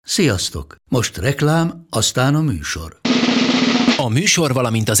Sziasztok! Most reklám, aztán a műsor. A műsor,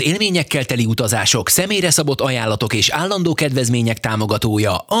 valamint az élményekkel teli utazások, személyre szabott ajánlatok és állandó kedvezmények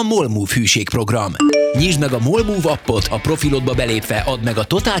támogatója a MOL Move hűségprogram. Nyisd meg a MOL Move appot, a profilodba belépve add meg a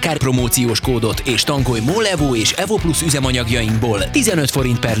Totalkár promóciós kódot és tankolj MOL Evo és Evo Plus üzemanyagjainkból 15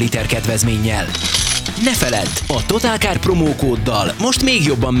 forint per liter kedvezménnyel. Ne feledd, a Totalkár promókóddal most még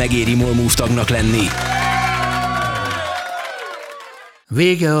jobban megéri MOL Move tagnak lenni.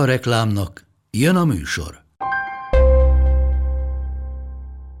 Vége a reklámnak, jön a műsor.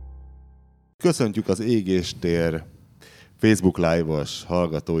 Köszöntjük az Égéstér Facebook Live-os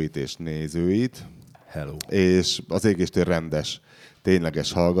hallgatóit és nézőit. Hello. És az Égéstér rendes,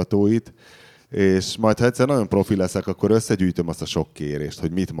 tényleges hallgatóit. És majd, ha egyszer nagyon profi leszek, akkor összegyűjtöm azt a sok kérést,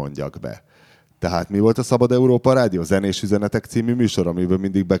 hogy mit mondjak be. Tehát mi volt a Szabad Európa Rádió? Zenés üzenetek című műsor, amiből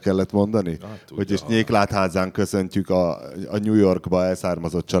mindig be kellett mondani? Hogy és Nyéklátházán köszöntjük a New Yorkba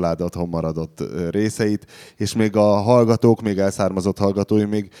elszármazott család otthon maradott részeit, és még a hallgatók, még elszármazott hallgatói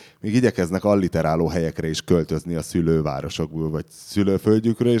még igyekeznek alliteráló helyekre is költözni a szülővárosokból, vagy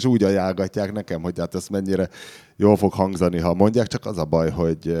szülőföldjükről, és úgy ajánlgatják nekem, hogy hát ez mennyire jól fog hangzani, ha mondják, csak az a baj,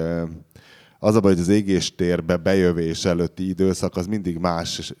 hogy az Égéstérbe bejövés előtti időszak az mindig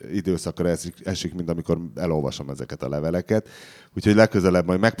más időszakra esik, mint amikor elolvasom ezeket a leveleket. Úgyhogy legközelebb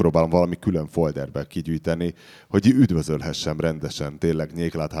majd megpróbálom valami külön folderbe kigyűjteni, hogy üdvözölhessem rendesen tényleg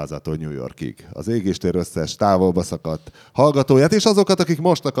Nyéklátházától New Yorkig. Az Égéstér összes távolba szakadt hallgatóját, és azokat, akik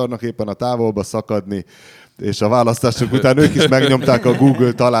most akarnak éppen a távolba szakadni, és a választások után ők is megnyomták a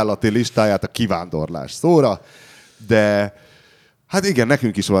Google találati listáját a kivándorlás szóra, de hát igen,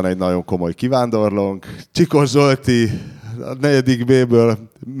 nekünk is van egy nagyon komoly kivándorlónk. Csikos Zsolti a 4. B-ből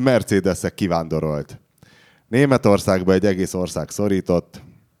Mercedes-ek kivándorolt. Németországba egy egész ország szorított.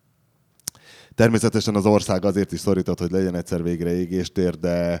 Természetesen az ország azért is szorított, hogy legyen egyszer végre Égéstér,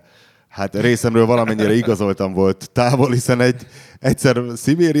 de hát részemről valamennyire igazoltam volt távol, hiszen egyszer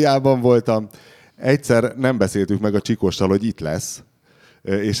Szibériában voltam, egyszer nem beszéltük meg a Csikossal, hogy itt lesz,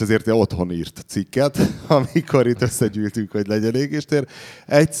 és ezért otthon írt cikket, amikor itt összegyűltünk, hogy legyen Égéstér.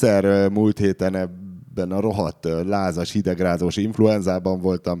 Egyszer múlt héten ebben a rohadt lázas, hidegrázós influenzában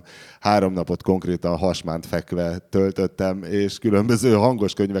voltam, 3 napot konkrétan hasmánt fekve töltöttem, és különböző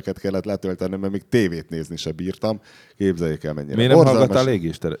hangos könyveket kellett letöltenem, mert még tévét nézni se bírtam. Képzeljék el, mennyire. Miért nem hallgattál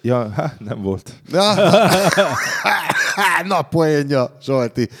Égéstér? Ja, nem volt. Na, poénja,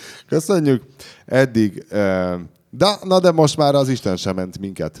 Zsolti. Köszönjük. Eddig... De most már az Isten sem ment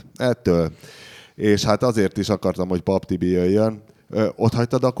minket ettől. És hát azért is akartam, hogy Pap Tibi jöjjön. Ott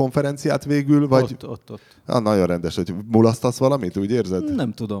hagytad a konferenciát végül? Vagy... Ott. Nagyon rendes, hogy mulasztasz valamit, úgy érzed?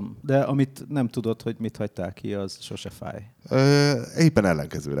 Nem tudom, de amit nem tudod, hogy mit hagytál ki, az sose fáj. Éppen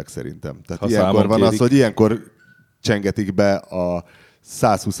ellenkezőleg szerintem. Tehát ilyenkor van az, hogy ilyenkor csengetik be a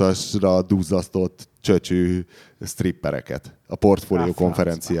 120-asra duzzasztott csöcsű strippereket a portfólió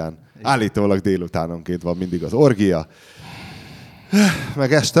konferencián. Állítólag délutánonként van mindig az orgia.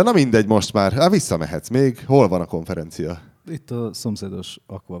 Meg este, na mindegy most már. Visszamehetsz még. Hol van a konferencia? Itt a szomszédos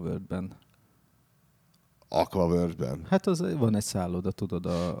Aquaworld-ben. Aquaworld-ben? Hát az van egy szálloda, tudod,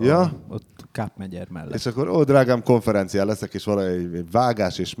 ott Kápmegyer mellett. És akkor, drágám, konferencián leszek, és valami egy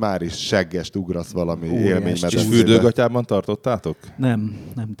vágás, és már is seggest ugrasz valami élménymedencébe. És fürdőgatyában tartottátok?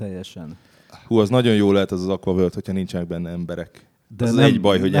 Nem teljesen. Hú, az nagyon jó lehet az Aquaworld, hogyha nincsenek benne emberek. De az nem, egy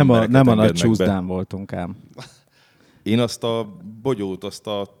baj, hogy nem a nagy be. csúszdán voltunk ám. Én azt a bogyót, azt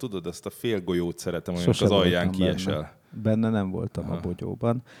a félgolyót szeretem, amikor az alján kiesel. Benne nem voltam a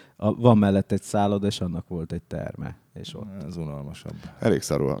bogyóban. Van mellett egy szálloda, és annak volt egy terme. És ott. Ez unalmasabb. Elég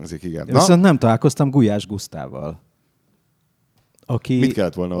szarul hangzik, igen. Viszont nem találkoztam Gulyás Gusztával. Mit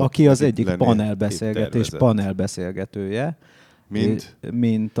kellett volna aki az egyik panelbeszélgetője.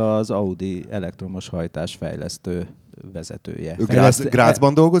 Mint az Audi elektromos hajtás fejlesztő vezetője.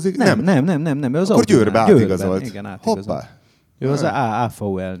 Grazban dolgozik? Nem. Az akkor Győrbe átigazolt. Igen, átigazolt. Hoppá. Ő az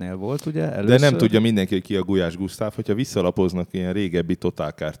AVL-nél volt, ugye? Először. De nem tudja mindenki, hogy ki a Gulyás Gusztáv, hogyha visszalapoznak ilyen régebbi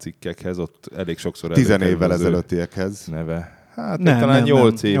Totalkár cikkekhez, ott elég sokszor 10 évvel ezelőttiekhez. Neve. Hát talán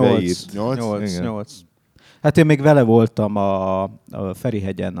 8 éve írt. 8. Hát én még vele voltam a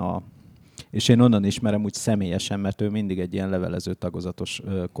Ferihegyen, és én onnan ismerem úgy személyesen, mert ő mindig egy ilyen levelező tagozatos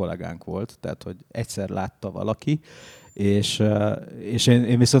kollégánk volt, tehát hogy egyszer látta valaki, és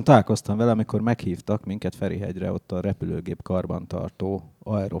én viszont találkoztam vele, amikor meghívtak minket Ferihegyre, ott a repülőgép karbantartó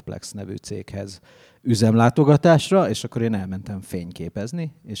Aeroplex nevű céghez üzemlátogatásra, és akkor én elmentem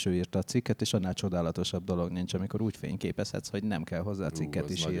fényképezni, és ő írta a cikket, és annál csodálatosabb dolog nincs, amikor úgy fényképezhetsz, hogy nem kell hozzá cikket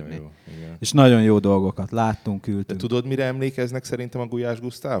is írni. Jó, és nagyon jó dolgokat láttunk, ültünk. De tudod, mire emlékeznek szerintem a Gulyás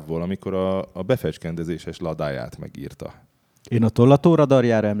Gusztávból, amikor a befecskendezéses ladáját megírta? Én a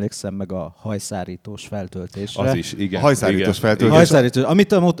tollatóradarjára emlékszem, meg a hajszárítós feltöltésre. Az is, igen. A hajszárítós igen. feltöltés. Hajszárítós,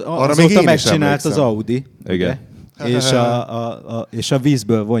 amit azóta megcsinált az Audi. Igen. Ugye? És a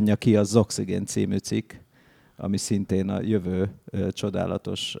vízből vonja ki az Oxygen című cikk, ami szintén a jövő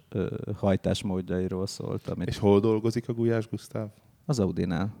csodálatos hajtásmódjairól szólt. Amit És hol dolgozik a Gulyás Gusztáv? az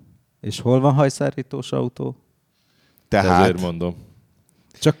Audinál. És hol van hajszárítós autó? Tehát Ezért mondom.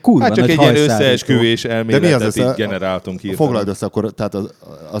 Csak kurva Hát csak nagy egy ilyen hajszárító. összeesküvés elméletet össze- így generáltunk hirtelen. foglald össze akkor, tehát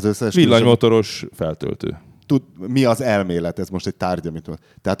az összeesküvés... Villanymotoros feltöltő. Mi az elmélet? Ez most egy tárgy, amit...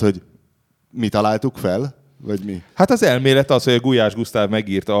 Tehát, hogy mi találtuk fel? Vagy mi? Hát az elmélet az, hogy a Gulyás Gusztáv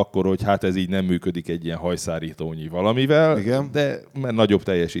megírta akkor, hogy hát ez így nem működik egy ilyen hajszárítónyi valamivel, Igen. de mert nagyobb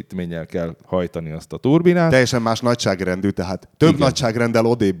teljesítménnyel kell hajtani azt a turbinát. Teljesen más nagyságrendű, tehát több Igen. nagyságrendel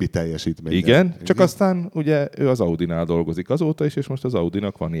odébbi teljesítmény. Igen, csak aztán ugye ő az Audinál dolgozik azóta is, és most az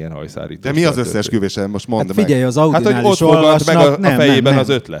Audinak van ilyen hajszárító. De mi az összeesküvésen? Most mondd Hát figyelj, meg. az Audinál Hát, hogy ott is fogant meg olvasnak. a fejében az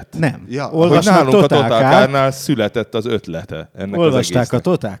ötlet. Nem. Ja, hogy Hogy Olvasnak nálunk a Total Car-t. Totálkárnál született az ötlete ennek Olvasták az a egésznek.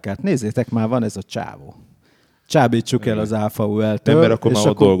 Total Car-t. Nézzétek már, van ez a csávó. Csábítsuk el az AVL-től. Nem, mert akkor és már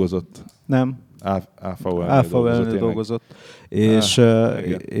ott dolgozott. Nem. AVL-nél dolgozott.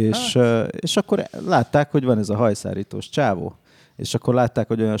 És akkor látták, hogy van ez a hajszárítós csávó. És akkor látták,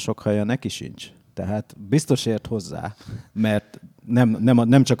 hogy olyan sok haja neki sincs. Tehát biztos ért hozzá, mert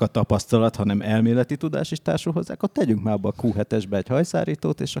nem csak a tapasztalat, hanem elméleti tudás is társul hozzá, akkor tegyünk már abba a Q7-esbe egy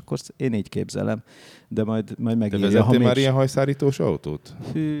hajszárítót, és akkor én így képzelem. De majd Te megírja, vezettél már még... ilyen hajszárítós autót?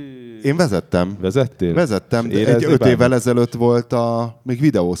 Én vezettem. Vezettél? Vezettem, de Érezni 5 évvel bármit? ezelőtt volt még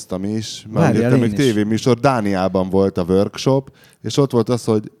videóztam is, mert Várjál, még én is. tévéműsor, Dániában volt a workshop, és ott volt az,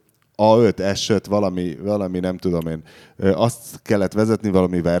 hogy A5, S5, valami nem tudom én, azt kellett vezetni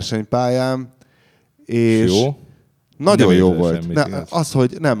valami versenypályán, és Jó. nagyon Nem jó érzel volt. semmit, Ne,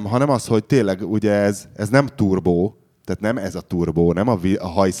 igaz? hanem az, hogy tényleg ugye ez nem turbó, tehát nem ez a turbó, nem a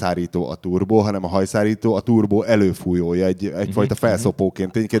hajszárító a turbó, hanem a hajszárító a turbó előfújója, egyfajta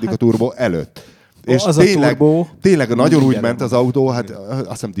felszopóként ténykedik a turbó előtt. És Az a turbó- tényleg nagyon úgy Mindjárt ment az autó, hát azt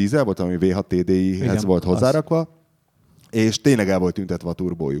hiszem dízel volt, ami VH TDI-hez Igen, volt az. hozzárakva, és tényleg el volt tüntetve a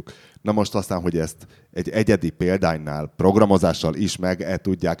turbójuk. Na most aztán, hogy ezt egy egyedi példánynál programozással is meg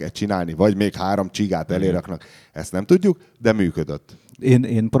tudják csinálni, vagy még 3 csigát eléraknak, ezt nem tudjuk, de működött.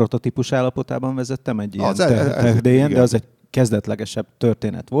 Én prototípus állapotában vezettem egy ilyen ez- TFD-en, igen. de az egy kezdetlegesebb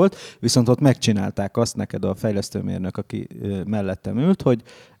történet volt, viszont ott megcsinálták azt neked a fejlesztőmérnök, aki mellettem ült, hogy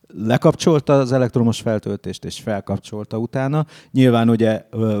lekapcsolta az elektromos feltöltést, és felkapcsolta utána. Nyilván ugye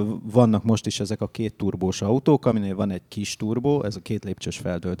vannak most is ezek a 2 turbós autók, aminél van egy kis turbó, ez a 2 lépcsős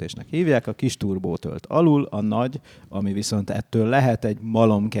feltöltésnek hívják, a kis turbó tölt alul, a nagy, ami viszont ettől lehet egy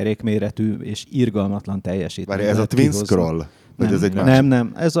malomkerék méretű és irgalmatlan teljesítmény. Várj, ez a Twin Scroll? Vagy Nem, ez egy másik?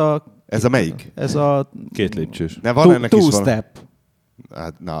 nem. Ez a melyik? Ez a 2 lépcsős. Ne, van ennek is van. two-step.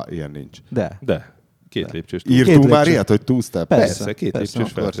 Hát, na, ilyen nincs. De. De. 2 lépcsős. Írtunk már lépcső. ilyet, hogy two-step? Persze. Persze, 2 persze.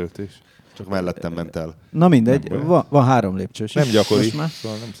 lépcsős Akkor- feltöltés. Csak mellettem ment el. Na mindegy, Nem baj. van 3 lépcsős Nem is gyakori, most már.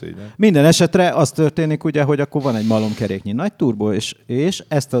 szóval nem szégyen. Minden esetre az történik ugye, hogy akkor van egy malomkeréknyi nagy turbó, és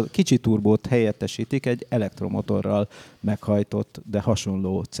ezt a kicsi turbót helyettesítik egy elektromotorral meghajtott, de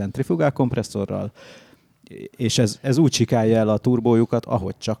hasonló centrifugálkompresszorral, és ez úgy csikálja el a turbójukat,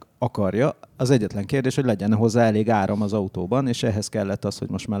 ahogy csak akarja. Az egyetlen kérdés, hogy legyen hozzá elég áram az autóban, és ehhez kellett az, hogy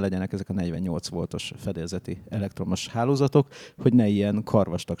most már legyenek ezek a 48 voltos fedélzeti elektromos hálózatok, hogy ne ilyen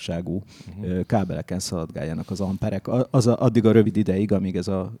karvastagságú kábeleken szaladgáljanak az amperek, addig a rövid ideig, amíg ez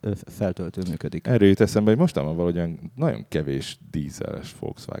a feltöltő működik. Erről jut eszembe, hogy mostanában valahogyan nagyon kevés dízeles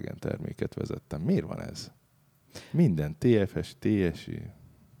Volkswagen terméket vezettem. Miért van ez? Minden TFS, TSI,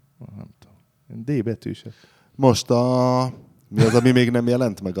 nem tudom. D betűsek. Most mi az, ami még nem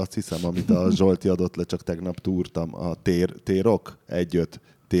jelent meg, azt hiszem, amit a Zsolti adott le, csak tegnap túrtam, a T-Rock 1.5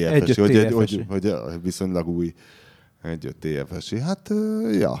 TFS, 1.5 hogy viszonylag új 1.5 TFS. Hát,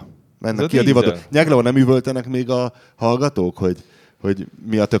 ja, mennek Ez a ki a dízel. divatok. Nyágló, nem üvöltenek még a hallgatók, hogy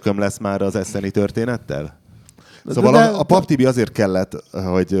mi a tököm lesz már az eszeni történettel? Szóval a PapTV azért kellett,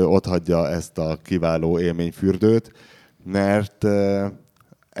 hogy otthagyja ezt a kiváló élményfürdőt, mert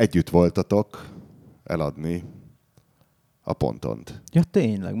együtt voltatok eladni a Pontont. Ja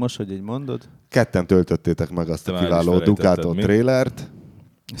tényleg, most, hogy így mondod, Ketten töltöttétek meg azt Te a már kiváló is felejtetted, Ducato mi? trailert.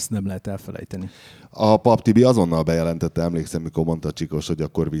 ezt nem lehet elfelejteni. A PapTV azonnal bejelentette, emlékszem, mikor mondta Csikos, hogy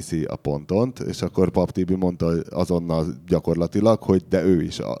akkor viszi a Pontont, és akkor PapTV mondta azonnal gyakorlatilag, hogy de ő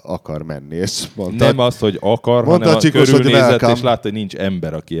is akar menni, és mondta, Nem az, hogy akar, Mondta hanem a Csikos, hogy körülnézett, welcome. és látta, hogy nincs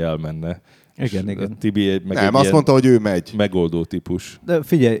ember, aki elmenne. Igen. Tibi Nem, azt mondta, hogy ő megy. Megoldó típus. De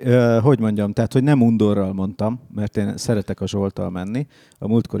figyelj, hogy mondjam, tehát, hogy nem undorral mondtam, mert én szeretek a Zsolttal menni. A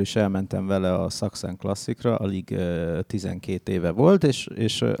múltkor is elmentem vele a Saxon Classicra, alig 12 éve volt,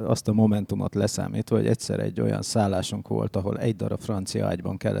 és azt a momentumot leszámítva, hogy egyszer egy olyan szállásunk volt, ahol egy darab francia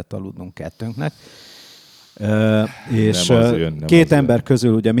ágyban kellett aludnunk kettőnknek, és két ember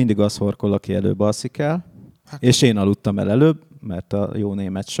közül ugye mindig az horkol, aki előbb alszik el, és én aludtam el előbb, mert a jó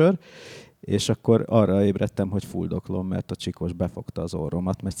német sör, és akkor arra ébredtem, hogy fuldoklom, mert a csikos befogta az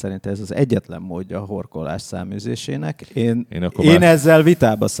orromat, mert szerintem ez az egyetlen módja a horkolás száműzésének. Én ezzel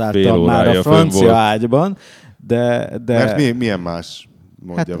vitába szálltam már a francia ágyban, de... Mert milyen más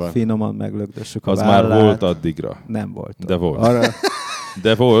módja van? Finoman meglögdössük a az vállát. már volt addigra. Nem volt. De volt.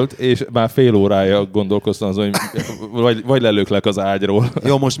 De volt, és már fél órája gondolkoztam azon, hogy vagy lelőklek az ágyról.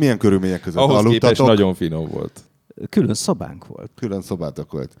 Jó, most milyen körülmények között Ahhoz aludtatok? képest nagyon finom volt. Külön szobánk volt. Külön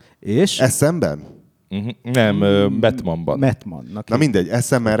szobátok volt. És? Eszemben? Nem, Metmanban. Metmannak. Na mindegy,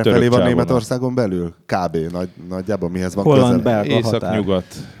 eszem merre Török felé van csávónak. Németországon belül? Kb. Nagyjából mihez van Holland, közel? belga határ. Észak-nyugat.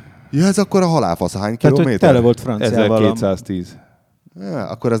 Ja, ez akkor a halálfasz. Hány Tehát, hogy kilométer? tele volt franciával. 1210. Ja,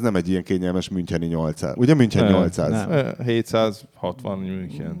 akkor ez nem egy ilyen kényelmes Müncheni 800. Ugye München 800? nem. 760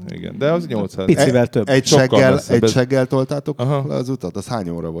 München, igen. De az 800. Picivel több. Egy Sokkal seggel, messzebb. egy seggel toltátok Aha. le az utat? Az hány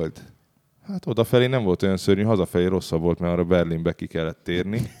óra volt? Hát odafelé nem volt olyan szörnyű, hazafelé rosszabb volt, mert arra Berlinbe ki kellett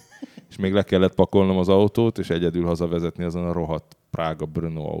térni, és még le kellett pakolnom az autót, és egyedül hazavezetni azon a rohadt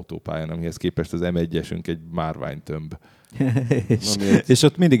Prága-Brno autópályán, amihez képest az M1-esünk egy márványtömb. És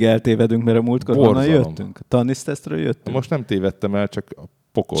ott mindig eltévedünk, mert a múltkor honnan Borzalom. jöttünk? Tannisztesztről jöttünk? Most nem tévedtem el, csak a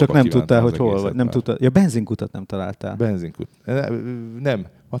pokolba Csak nem kívántam tudtál, az hogy hol egészet vagy. Nem már. tudtál. Ja, benzinkutat nem találtál. Benzinkút. Nem,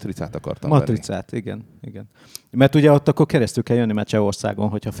 matricát akartam Matricát, igen. Mert ugye ott akkor keresztül kell jönni már Csehországon,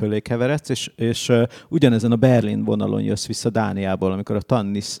 hogyha fölé keveredsz, és ugyanezen a Berlin vonalon jössz vissza Dániából, amikor a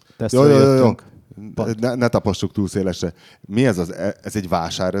Tannisztesztről jöttünk. Ne tapossuk túl szélesre. Mi ez ez egy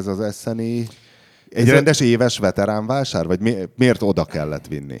vásár, ez az Esseni? Egy rendes éves veterán vásár? Vagy miért oda kellett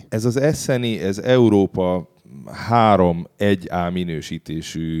vinni? Ez az Esseni, ez Európa 3 1A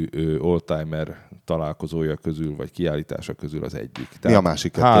minősítésű oldtimer találkozója közül, vagy kiállítása közül az egyik. Mi a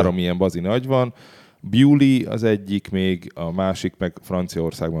másik kettő? 3 ilyen bazinagy van. Bewley az egyik még, a másik meg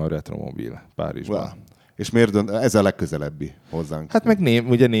Franciaországban a Retromobil, Párizsban. Wow. És miért ez a legközelebbi hozzánk? Hát meg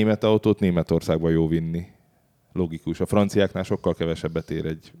ugye német autót Németországban jó vinni. Logikus. A franciáknál sokkal kevesebbet ér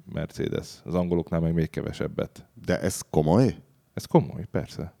egy Mercedes. Az angoloknál meg még kevesebbet. De ez komoly? Ez komoly,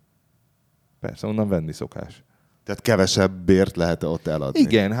 persze. Persze, onnan venni szokás. Tehát kevesebbért lehet ott eladni.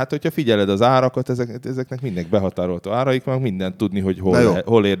 Igen, hát hogyha figyeled az árakat, ezeknek mindenki behatárolta áraik, meg mindent tudni, hogy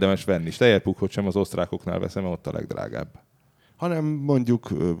hol érdemes venni. Steierpukhot sem az osztrákoknál veszem, mert ott a legdrágább. Hanem mondjuk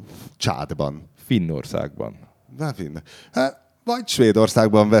Csádban. Finnországban. Vagy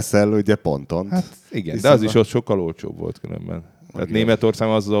Svédországban veszel, ugye ponton. Hát igen, Viszont de az is ott sokkal olcsóbb volt különben. Tehát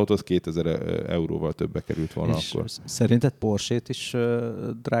Németországban az autó 2000 euróval többbe került volna És akkor. szerinted Porsche-t is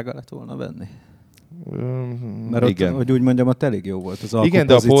drága lett volna venni? Mert igen. ott, hogy úgy mondjam, ott elég jó volt az alkupozíció. Igen,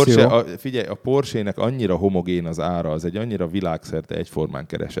 de a Porsche, figyelj, a Porsche-nek annyira homogén az ára, az egy annyira világszerte egyformán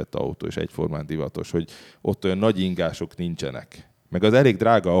keresett autó, és egyformán divatos, hogy ott olyan nagy ingások nincsenek. Meg az elég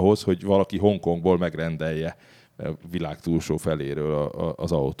drága ahhoz, hogy valaki Hongkongból megrendelje a világ túlsó feléről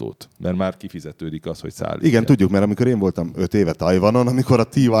az autót. Mert már kifizetődik az, hogy szállítja. Igen, tudjuk, mert amikor én voltam 5 éve Tajvanon, amikor a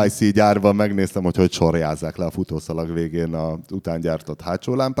TYC gyárban megnéztem, hogy sorjázzák le a futószalag végén a utángyártott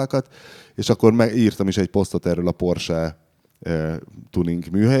hátsó lámpákat, és akkor írtam is egy posztot erről a Porsche tuning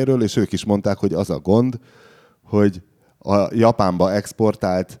műhelyről, és ők is mondták, hogy az a gond, hogy a Japánba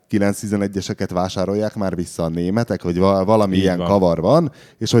exportált 911-eseket vásárolják már vissza a németek, vagy valami Így ilyen van. kavar van,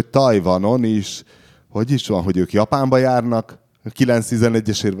 és hogy Tajvanon is, hogy is van, hogy ők Japánba járnak,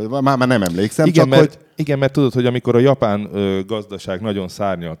 911-esért, már nem emlékszem, Igen, csak igen, mert tudod, hogy amikor a japán gazdaság nagyon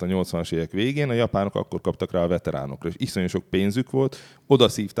szárnyalt a 80-as évek végén, a japánok akkor kaptak rá a veteránokra, és iszonyú sok pénzük volt, oda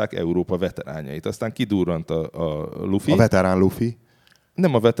szívták Európa veteránjait. Aztán kidurrant a Luffy. a veterán Luffy.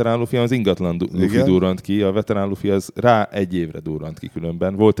 Nem a veterán Luffy, hanem az ingatlan Luffy Igen. durrant ki. A veterán Luffy az rá 1 évre durrant ki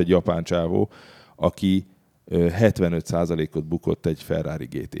különben. Volt egy japán csávó, aki 75%-ot bukott egy Ferrari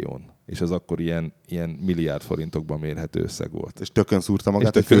GT-on. És az akkor ilyen milliárd forintokban mérhető összeg volt. És tökön szúrta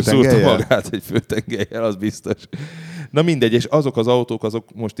magát És egy főtengelyel? magát egy főtengelyel, az biztos. Na mindegy, és azok az autók,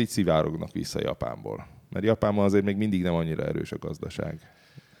 azok most így szivárognak vissza Japánból. Mert Japánban azért még mindig nem annyira erős a gazdaság.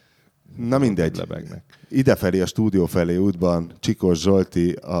 Na mindegy. Lebegnek. Idefelé a stúdió felé útban Csikós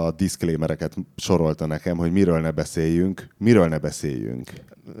Zsolti a disclaimereket sorolta nekem, hogy miről ne beszéljünk. Miről ne beszéljünk?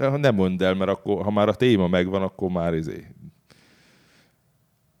 Nem mondd el, mert akkor, ha már a téma megvan, akkor már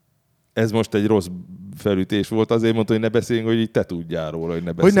Ez most egy rossz felütés volt, azért mondta, hogy ne beszéljünk, hogy így te tudjál róla, hogy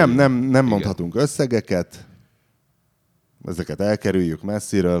ne Hogy beszéljünk. nem mondhatunk összegeket, ezeket elkerüljük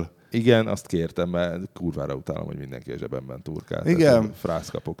messziről. Igen, azt kértem, mert kurvára utálom, hogy mindenki a zsebemben turkál. Igen. Frász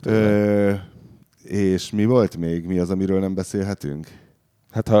kapok tőle. És mi volt még? Mi az, amiről nem beszélhetünk?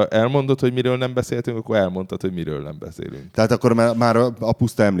 Hát ha elmondod, hogy miről nem beszéltünk, akkor elmondtad, hogy miről nem beszélünk. Tehát akkor már a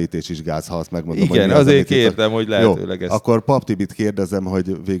puszta említés is gáz, ha azt megmondom. Igen, hogy mi az, azért amit itt kértem, hogy lehetőleg ezt... Akkor Pap Tibit kérdezem,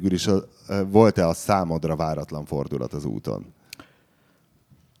 hogy végül is volt-e a számodra váratlan fordulat az úton?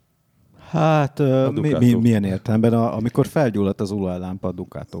 Hát Ducato. milyen értelemben? Amikor felgyulladt az olajlámpa a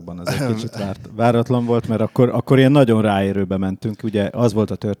Ducatóban, az egy kicsit váratlan volt, mert akkor ilyen nagyon ráérőbe mentünk. Ugye az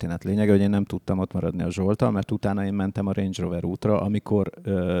volt a történet lényege, hogy én nem tudtam ott maradni a Zsolttal, mert utána én mentem a Range Rover útra, amikor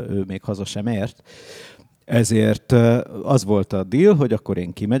ő még haza sem ért. Ezért az volt a deal, hogy akkor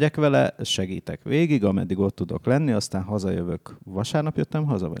én kimegyek vele, segítek végig, ameddig ott tudok lenni, aztán hazajövök. Vasárnap jöttem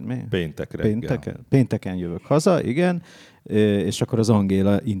haza, vagy mi? Péntek reggel. Pénteken jövök haza, igen, és akkor az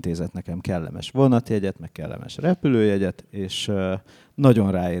Angéla intézett nekem kellemes vonatjegyet, meg kellemes repülőjegyet, és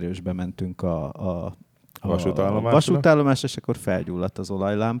nagyon ráérősbe mentünk a vasútállomásra, és akkor felgyulladt az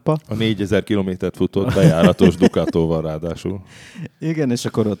olajlámpa. A 4000 kilométert futott bejáratos Ducatóval ráadásul. Igen, és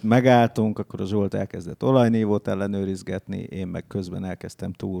akkor ott megálltunk, akkor a Zsolt elkezdett olajnívót ellenőrizgetni, én meg közben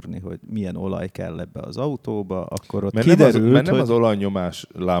elkezdtem túrni, hogy milyen olaj kell ebbe az autóba, akkor ott kiderült, nem az olajnyomás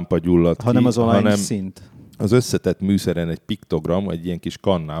lámpa gyulladt hanem ki, az olaj szint. Az összetett műszeren egy piktogram, egy ilyen kis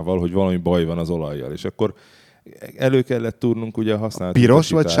kannával, hogy valami baj van az olajjal, és akkor elő kellett túrnunk ugye a használat. Piros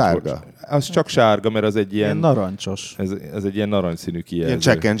vagy sárga? Az csak sárga, mert az egy ilyen narancsos. Ez egy ilyen narancsszínű kijelző. Ilyen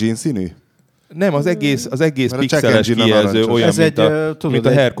check engine színű? Nem, az egész Mert a pixeles check engine kijelző a olyan, ez mint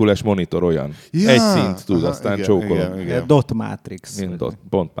a Herkules monitor olyan. Ja, egy szint tud, aztán igen, csókolom. igen. Dot Matrix. Ilyen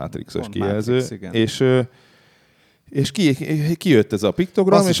Bond Matrixos Bond kijelző. Matrix, igen. És kijött ez a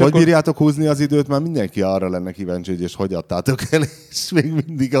piktogram. Azt is, és hogy bírjátok húzni az időt, már mindenki arra lenne kíváncsi, hogy adtátok el, és még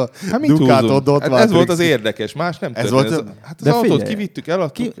mindig a Ducato Dot Matrix. Ez volt az érdekes, más nem történt. Az De autót figyelj, kivittük,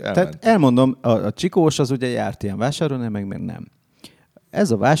 eladtuk, elment. Tehát elmondom, a Csikós az ugye járt ilyen vásáron, meg nem.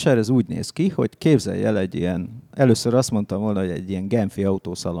 Ez a vásár, ez úgy néz ki, hogy képzelj el egy ilyen, először azt mondtam volna, hogy egy ilyen genfi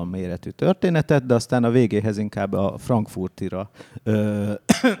autószalon méretű történetet, de aztán a végéhez inkább a frankfurtira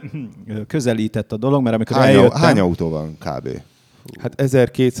közelített a dolog, mert amikor eljöttem... Hány autó van kb? Hát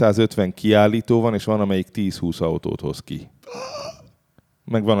 1250 kiállító van, és van, amelyik 10-20 autót hoz ki.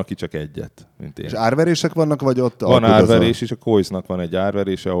 Meg van, aki csak egyet, mint én. És árverések vannak, vagy ott? Van árverés, és a Koiznak van egy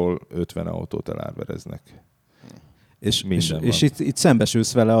árverés, ahol 50 autót elárvereznek. És itt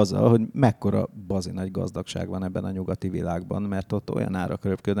szembesülsz vele azzal, hogy mekkora bazi nagy gazdagság van ebben a nyugati világban, mert ott olyan árak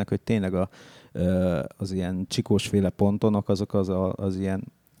röpködnek, hogy tényleg az ilyen csikósféle pontonok, azok az ilyen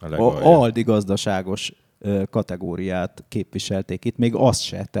aldi gazdaságos kategóriát képviselték itt, még az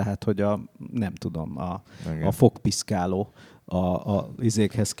se, tehát hogy nem tudom, a fogpiszkáló a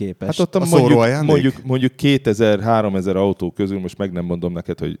izékhez képest. Hát ott mondjuk 2000-3000 autó közül, most meg nem mondom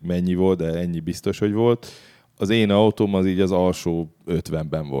neked, hogy mennyi volt, de ennyi biztos, hogy volt. Az én autóm az így az alsó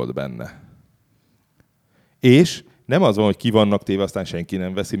 50-ben volt benne. És nem az van, hogy ki vannak téve, aztán senki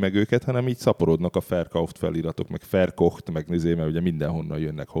nem veszi meg őket, hanem így szaporodnak a Verkauft feliratok, meg Verkocht, meg nézé, mert ugye mindenhonnan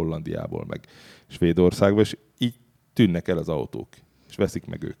jönnek Hollandiából, meg Svédországból, és így tűnnek el az autók, és veszik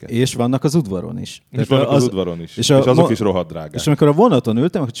meg őket. És vannak az udvaron is. És vannak az udvaron is. És azok is rohadt drágák. És amikor a vonaton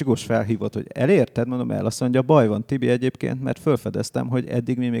ültem, akkor Csikós felhívott, hogy elérted, mondom el, azt mondja, baj van, Tibi, egyébként, mert felfedeztem, hogy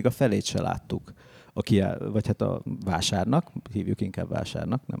eddig mi még a felét se láttuk. Vagy hát a vásárnak, hívjuk inkább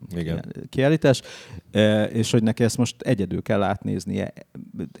vásárnak, nem kiállítás, és hogy neki ezt most egyedül kell átnéznie.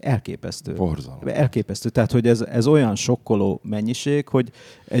 Elképesztő. Borzalom. Elképesztő. Tehát, hogy ez olyan sokkoló mennyiség, hogy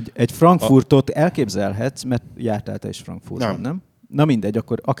egy Frankfurtot elképzelhetsz, mert jártál te is Frankfurtban, nem? Na mindegy,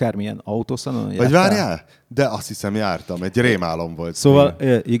 akkor akármilyen autószalon jártál. Vagy várjál? De azt hiszem jártam, egy rémálom volt. Szóval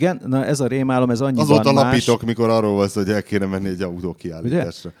igen, na ez a rémálom, ez annyiban azóta más. lapítok, mikor arról van, hogy el kéne menni egy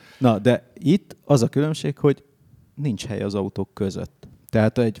autókiállításra. Ugye? Na, de itt az a különbség, hogy nincs hely az autók között.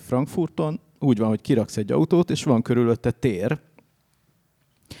 Tehát egy Frankfurton úgy van, hogy kiraksz egy autót, és van körülötte tér.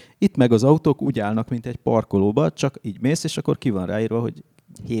 Itt meg az autók úgy állnak, mint egy parkolóba, csak így mész, és akkor ki van ráírva, hogy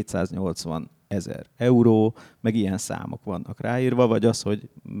 780 000 euró, meg ilyen számok vannak ráírva, vagy az, hogy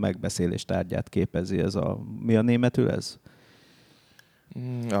megbeszélés tárgyát képezi ez mi a németül ez?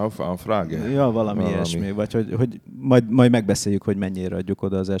 Anfrage. Ja, valami ilyesmi. Vagy hogy majd megbeszéljük, hogy mennyire adjuk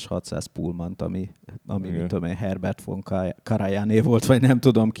oda az S600 Pullmant, ami mit tudom én, Herbert von Karajáné volt, vagy nem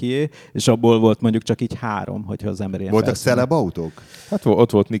tudom kié, és abból volt mondjuk csak így 3, hogyha az ember ilyen voltak celeb autók? Hát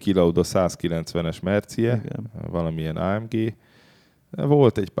ott volt Niki Lauda 190-es Mercie, valamilyen AMG.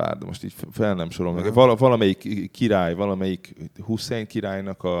 Volt egy pár, de most így fel nem sorolom meg. Valamelyik király, valamelyik Hussein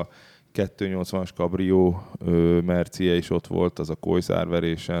királynak a 280-as Cabrio Mercie is ott volt, az a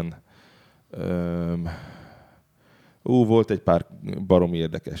Kojszárverésen. Volt egy pár baromi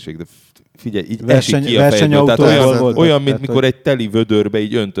érdekesség, de figyelj, így esik ki a fejből. Tehát olyan, mint mikor egy teli vödörbe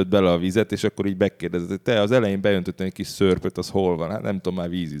így öntöd bele a vizet, és akkor így megkérdezed, hogy te az elején beöntöttél egy kis szörpöt, az hol van? Hát nem tudom, már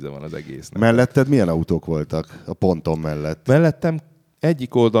vízíze van az egésznek. Melletted milyen autók voltak a ponton mellett? Mellettem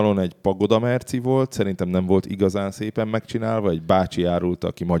egyik oldalon egy Pagoda Merci volt, szerintem nem volt igazán szépen megcsinálva, egy bácsi árulta,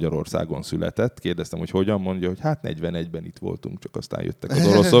 aki Magyarországon született. Kérdeztem, hogy hogyan, mondja, hogy hát 41-ben itt voltunk, csak aztán jöttek az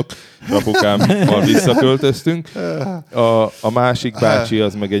oroszok, apukámmal visszaköltöztünk. A másik bácsi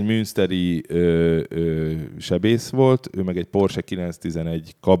az meg egy münsteri sebész volt, ő meg egy Porsche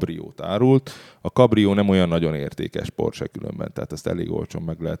 911 Cabriót árult. A Cabrio nem olyan nagyon értékes Porsche különben, tehát ezt elég olcsón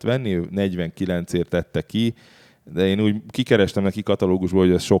meg lehet venni. Ő 49-ért tette ki, de én úgy kikerestem neki katalógusból,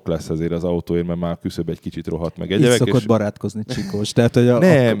 hogy ez sok lesz azért az autóért, mert már küszöb egy kicsit rohadt meg egyebek. Így szokott barátkozni Csikós. Tehát, hogy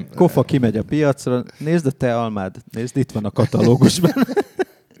a kofa kimegy a piacra, nézd a te almád, nézd, itt van a katalógusban.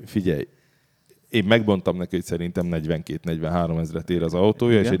 Figyelj, én megmondtam neki, hogy szerintem 42-43 ezret ér az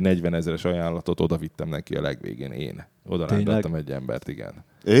autója, igen? És egy 40 ezeres ajánlatot odavittem neki a legvégén én. Oda rendeltem egy embert, igen.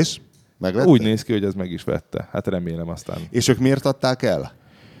 És? Megvette? Úgy néz ki, hogy ez meg is vette. Hát remélem aztán. És ők miért adták el?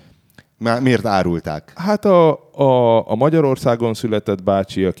 Miért árulták? Hát a Magyarországon született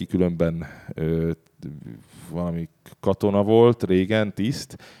bácsi, aki különben valami katona volt régen,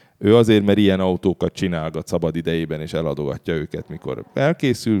 tiszt, ő azért, mert ilyen autókat csinálgat szabad idejében, és eladogatja őket, mikor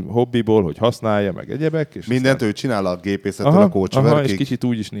elkészül hobbiból, hogy használja, meg egyebek. És mindent aztán ő csinál a gépészettől a coachworkig. És kicsit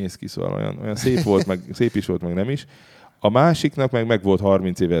úgy is néz ki, szóval olyan szép volt, meg szép is volt, meg nem is. A másiknak meg volt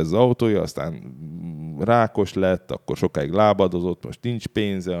 30 éve ez az autója, aztán rákos lett, akkor sokáig lábadozott, most nincs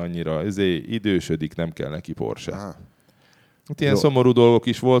pénze annyira, ezért idősödik, nem kell neki Porsche. Hát ilyen szomorú dolgok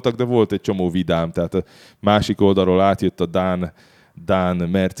is voltak, de volt egy csomó vidám, tehát a másik oldalról átjött a Dán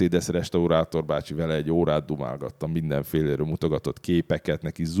Mercedes restaurátor bácsi, vele egy órát dumálgattam, mindenféléről mutogatott képeket,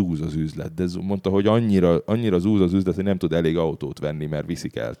 neki zúz az üzlet, de mondta, hogy annyira zúz az üzlet, hogy nem tud elég autót venni, mert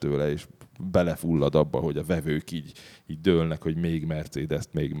viszik el tőle, és belefullad abba, hogy a vevők így dőlnek, hogy még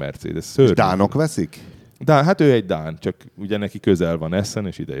Mercedes. Szörnyű. Dánok veszik? Hát ő egy dán, csak ugye neki közel van Essen,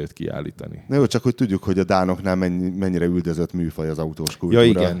 és ide jött kiállítani. Na jó, csak hogy tudjuk, hogy a dánoknál mennyire üldözött műfaj az autós kultúra. Ja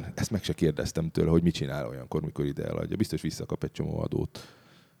igen, ezt meg se kérdeztem tőle, hogy mit csinál olyankor, mikor ide eladja. Biztos visszakap egy csomó adót.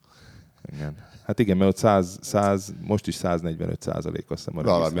 Igen. Hát igen, mert ott 100, most is 145% azt hiszem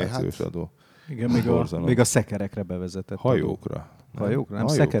a regisztrációs adó. Igen, még a szekerekre bevezetett. Hajókra. Hajókra? Nem,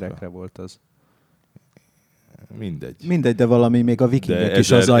 szekerekre volt az. Mindegy, de valami még a vikingek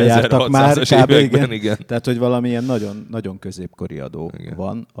is azzal jártak már. Igen. Tehát, hogy valami ilyen nagyon, nagyon középkori adó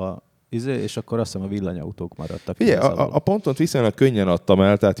van, és akkor azt hiszem a villanyautók maradtak. Ugye, a ponton viszonylag könnyen adtam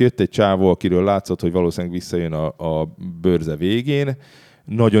el, tehát jött egy csávó, akiről látszott, hogy valószínűleg visszajön a bőrze végén,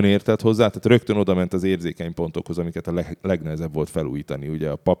 nagyon értett hozzá, tehát rögtön oda ment az érzékeny pontokhoz, amiket a legnehezebb volt felújítani. Ugye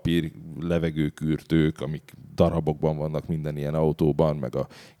a papír, levegőkürtők, amik darabokban vannak minden ilyen autóban, meg a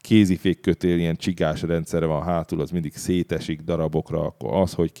kézifékkötél, ilyen csigás rendszere van hátul, az mindig szétesik darabokra, akkor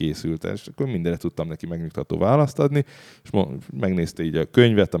az, hogy készült, és akkor mindenre tudtam neki megnyugtató választ adni, és megnézte így a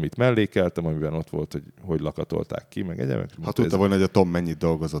könyvet, amit mellékeltem, amiben ott volt, hogy lakatolták ki, meg egyébként. Ha tudta volna, hogy a Tom mennyit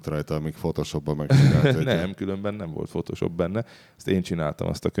dolgozott rajta, amíg Photoshopban megcsinált. Nem, különben nem volt Photoshop benne, ezt én csináltam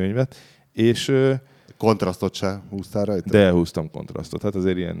azt a könyvet, és kontrasztot se húztál rajta? De húztam kontrasztot. Hát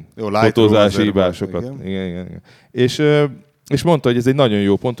azért ilyen fotózási hibásokat. Igen. És mondta, hogy ez egy nagyon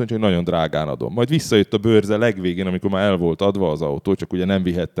jó pont, hogy nagyon drágán adom. Majd visszajött a bőrze legvégén, amikor már el volt adva az autó, csak ugye nem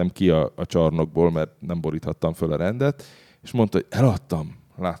vihettem ki a csarnokból, mert nem boríthattam föl a rendet, és mondta, hogy eladtam.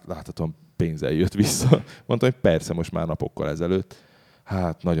 Láthatom, pénzzel jött vissza. Mondta, hogy persze, most már napokkal ezelőtt.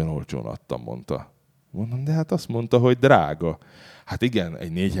 Hát nagyon olcsón adtam, mondta. Mondom, de hát azt mondta, hogy drága. Hát igen,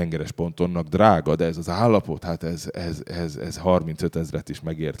 egy 4 hengeres pontonnak drága, de ez az állapot, hát ez 35 000 is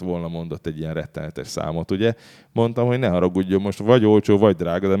megért volna, mondott egy ilyen rettenetes számot, ugye? Mondtam, hogy ne haragudjon, most vagy olcsó, vagy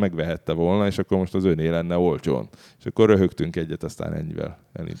drága, de megvehette volna, és akkor most az öné lenne olcsón. És akkor röhögtünk egyet, aztán ennyivel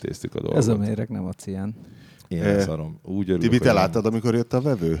elintéztük a dolgot. Ez a méreg, nem a cián. Én elszarom. Úgy örülök, Tibi, te láttad, amikor jött a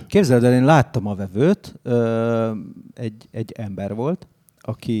vevő? Képzeld el, én láttam a vevőt, egy ember volt,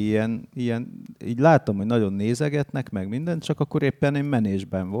 aki ilyen, így láttam, hogy nagyon nézegetnek, meg mindent, csak akkor éppen én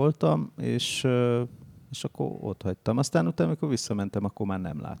menésben voltam, és akkor ott hagytam. Aztán utána, amikor visszamentem, akkor már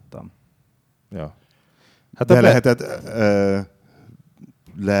nem láttam. Ja. Hát de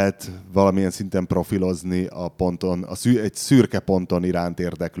lehet valamilyen szinten profilozni a ponton, egy szürke ponton iránt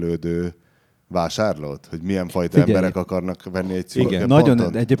érdeklődő vásárlót? Hogy milyen fajta emberek akarnak venni egy szürke ponton?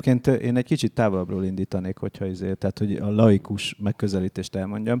 Nagyon, egyébként én egy kicsit távolabbról indítanék, tehát hogy a laikus megközelítést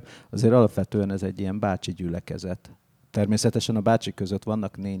elmondjam, azért alapvetően ez egy ilyen bácsi gyülekezet. Természetesen a bácsik között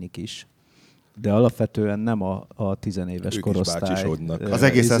vannak nénik is, de alapvetően nem a tizenéves Ők is korosztály. bácsisodnak. Az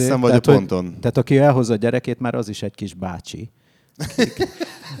egész eszem vagy tehát, a ponton? Tehát aki elhozza a gyerekét, már az is egy kis bácsi.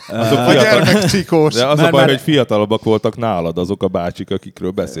 Azok A fiatal, gyermek csikós. de az a Már- baj, már- hogy fiatalabbak voltak nálad azok a bácsik,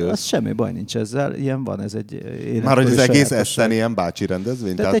 akikről beszélsz. Az semmi baj nincs ezzel, ilyen van, ez egy életkori Már hogy az egész sajátosság. Essen ilyen bácsi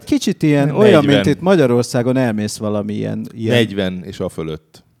rendezvény? Tehát egy kicsit ilyen, 40. olyan, mint itt Magyarországon elmész valami ilyen... 40 és a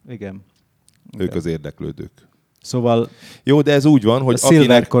fölött. Igen. Ők az érdeklődők. Szóval Jó, de ez úgy van, hogy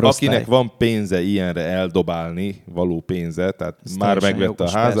Silver korosztály. akinek van pénze ilyenre eldobálni, való pénze, tehát Ez már teljesen megvette a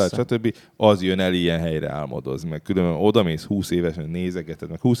jogos, házát, persze. stb., az jön el ilyen helyre álmodozni. Meg különben odamész 20 évesen, nézegeted,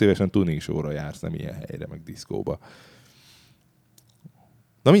 meg 20 évesen tuning showra jársz, nem ilyen helyre, meg diszkóba.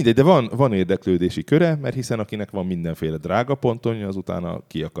 Na mindegy, de van érdeklődési köre, mert hiszen akinek van mindenféle drága pontonja, az utána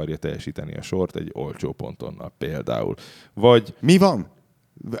ki akarja teljesíteni a sort egy olcsó pontonnal például. Vagy Mi van?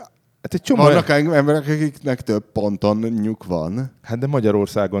 hát egy csomó... Vannak emberek, akiknek több ponton nyug van. Hát de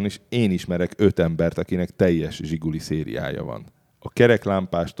Magyarországon is én ismerek 5 embert, akinek teljes zsiguli szériája van. A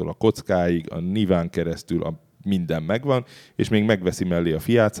kereklámpástól a kockáig, a Niván keresztül a minden megvan, és még megveszi mellé a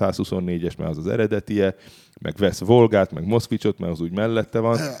Fiat 124-es, mert az az eredetie, meg vesz Volgát, meg Moszkvicsot, mert az úgy mellette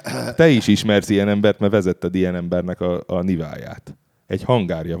van. Te is ismersz ilyen embert, mert vezetted ilyen embernek a Niváját. Egy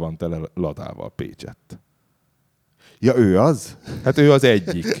hangárja van tele ladával Pécsett. Ja, ő az? Hát ő az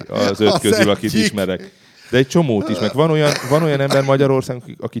egyik az 5 Az közül, akit egyik. ismerek. De egy csomót is, meg van olyan ember Magyarországon,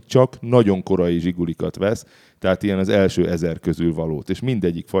 aki csak nagyon korai zsigulikat vesz, tehát ilyen az első 1000 közül valót, és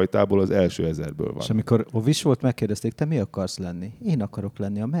mindegyik fajtából az első 1000-ből van. és amikor Ovis volt, megkérdezték, te mi akarsz lenni? Én akarok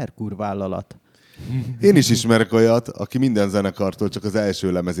lenni a Merkur vállalat. Én is ismerek olyat, aki minden zenekartól csak az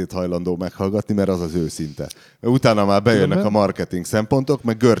első lemezét hajlandó meghallgatni, mert az az őszinte. Mert utána már bejönnek Különben? a marketing szempontok,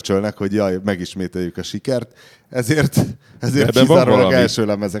 meg görcsölnek, hogy jaj, megismételjük a sikert, ezért Ebben van kizárólag valami. első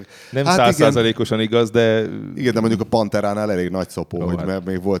lemezek. Nem Hát 100%-osan igaz, de igen, de mondjuk a Panteránál elég nagy szopó, Jó, hogy hát. mert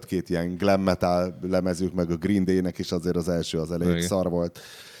még volt 2 ilyen glam metal lemezük, meg a Green Day-nek is azért az első az elég Igen. szar volt.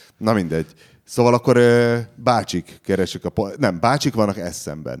 Na mindegy. Szóval akkor bácsik keresik nem, bácsik vannak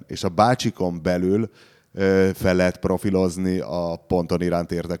Essenben, és a bácsikon belül fel lehet profilozni a ponton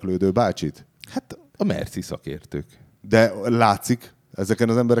iránt érdeklődő bácsit. hát a merci szakértők. De látszik ezeken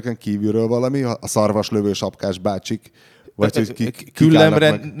az embereken kívülről valami, a szarvaslövő sapkás bácsik, vagy hogy Küllemre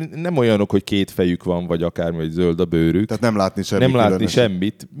meg. nem olyanok, hogy 2 fejük van, vagy akármi, vagy zöld a bőrük. Tehát nem látni semmi Nem látni különös.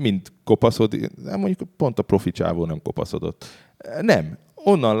 semmit, mind kopaszod, mondjuk pont a profi csávó nem kopaszodott. Nem.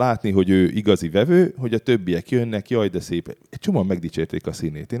 Onnan látni, hogy ő igazi vevő, hogy a többiek jönnek, jaj, de szép. Egy csomóan megdicsérték a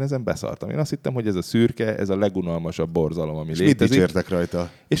színét. Én ezen beszartam. Én azt hittem, hogy ez a szürke, ez a legunalmasabb borzalom, ami És mit létezik. dicsértek rajta?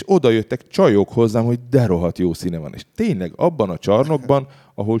 És oda jöttek csajok hozzám, hogy de rohadt jó színe van. És tényleg abban a csarnokban,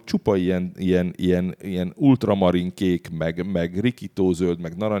 ahol csupa ilyen ultramarin kék, meg rikítózöld,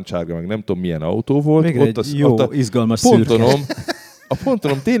 meg narancsárga, meg nem tudom milyen autó volt. Végre egy jó, izgalmas szürke. A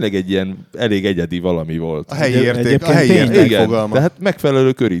pontonom tényleg egy ilyen elég egyedi valami volt. A helyi Ugye, érték, a egyébként helyi tényleg. érték Igen, fogalma. tehát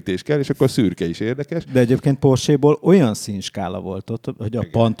megfelelő körítés kell, és akkor a szürke is érdekes. De egyébként Porsche-ból olyan színskála volt ott, hogy a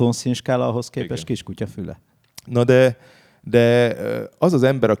Pantone színskála ahhoz képest Igen. kiskutya füle. Na de az az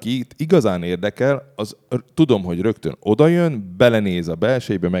ember, aki itt igazán érdekel, az tudom, hogy rögtön odajön, belenéz a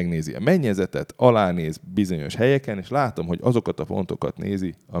belsébe, megnézi a mennyezetet, alánéz bizonyos helyeken, és látom, hogy azokat a pontokat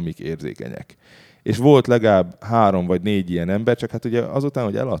nézi, amik érzékenyek. És volt legalább 3 vagy 4 ilyen ember, csak hát ugye azután,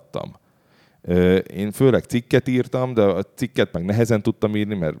 hogy eladtam. Én főleg cikket írtam, de a cikket meg nehezen tudtam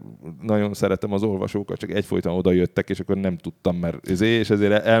írni, mert nagyon szeretem az olvasókat, csak egyfolytán oda jöttek, és akkor nem tudtam, és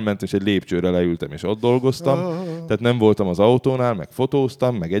ezért elmentem, és egy lépcsőre leültem, és ott dolgoztam. Tehát nem voltam az autónál, meg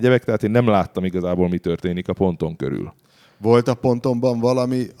fotóztam, meg egyebek, tehát én nem láttam igazából, mi történik a ponton körül. Volt a pontonban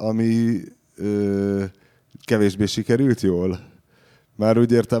valami, ami kevésbé sikerült jól? Már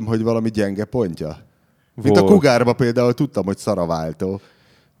úgy értem, hogy valami gyenge pontja. Mint a Volt. Kugárba például tudtam, hogy szaraváltó.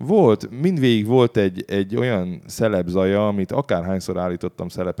 Mindvégig volt egy olyan szelepzaja, amit akárhányszor állítottam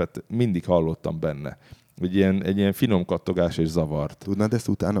szelepet, mindig hallottam benne. Egy ilyen finom kattogás és zavart. Tudnád ezt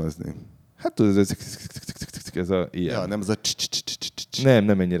utánozni? Hát tudod, ez a ilyen. Ja, nem az a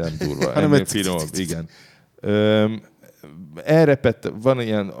Nem ennyire nem durva. Hanem Ennél egy finomabb, igen. Elrepett, van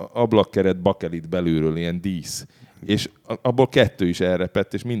ilyen ablakkeret bakelit belülről, ilyen dísz. És abból 2 is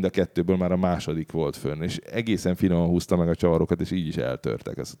elrepett, és mind a 2-ből már a második volt fönn. És egészen finoman húzta meg a csavarokat, és így is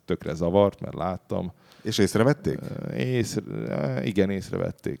eltörtek. Ez tökre zavart, mert láttam. És észrevették? Igen,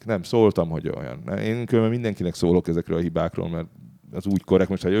 észrevették. Nem, szóltam, hogy olyan. Én különben mindenkinek szólok ezekről a hibákról, mert az úgy korrekt,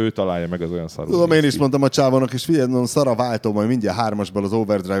 most, hogy ő találja meg, az olyan szarul. Tudom, én is mondtam a csávónak, és figyelj, mondom, szara váltom, majd mindjárt 3-asból az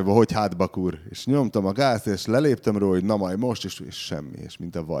overdrive-ba, hogy hátbakur. És nyomtam a gázt, és leléptem róla, hogy na majd most, és semmi, és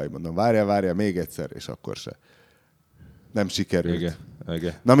mint a vaj. Mondom, várjál, még egyszer, és akkor se. nem sikerült.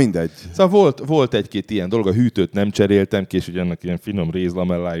 Igen. Na mindegy. Szóval volt egy-két ilyen dolog, a hűtőt nem cseréltem ki, és ugye ennek ilyen finom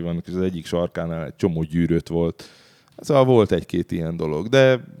rézlamellái vannak, és az egyik sarkánál egy csomó gyűrött volt. Szóval volt egy-két ilyen dolog,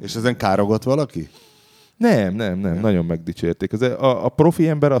 de... És ezen károgott valaki? Nem, nagyon megdicsérték. A profi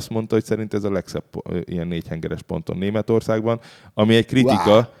ember azt mondta, hogy szerint ez a legszebb ilyen 4 hengeres ponton Németországban, ami egy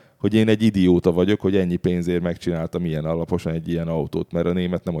kritika, hogy én egy idióta vagyok, hogy ennyi pénzért megcsináltam ilyen alaposan egy ilyen autót, mert a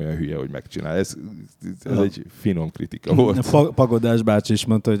német nem olyan hülye, hogy megcsinál. Ez egy finom kritika volt. Pagodás bácsi is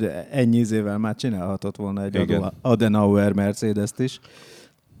mondta, hogy ennyi izével már csinálhatott volna egy Adenauer Mercedes-t is.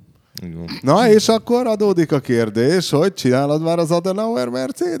 Na, és akkor adódik a kérdés, hogy csinálod már az Adenauer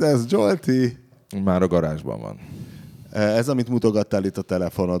Mercedes, Zsolti? Már a garázsban van. Ez, amit mutogattál itt a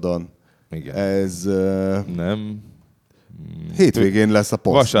telefonodon. Igen. Ez... Nem. Hétvégén lesz a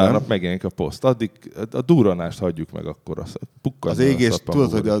poszt, Vasárnap nem? megjelenik a poszt. Addig a durranást hagyjuk meg akkor. Az égés,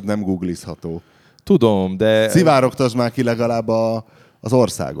 tudod, hogy az nem googlizható. Tudom, de... Szivárogtasd már ki legalább az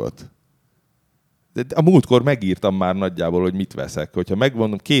országot. De a múltkor megírtam már nagyjából, hogy mit veszek. Hogyha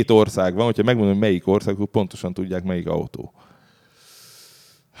megmondom, 2 ország van, hogyha megmondom, melyik ország, akkor pontosan tudják, melyik autó.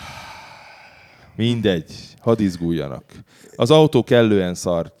 Mindegy, hadd izguljanak. Az autó kellően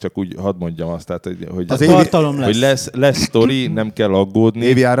szar, csak úgy hadd mondjam azt, tehát, hogy, Tartalom lesz. Hogy lesz sztori, nem kell aggódni.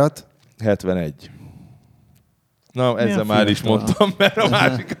 Évjárat? 71. Na, ezzel már is mondtam, mert a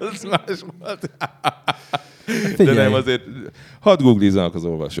másik az más volt. De nem, azért hadd googlizzanak az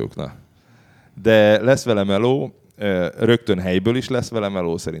olvasók, na. De lesz vele meló, rögtön helyből is lesz vele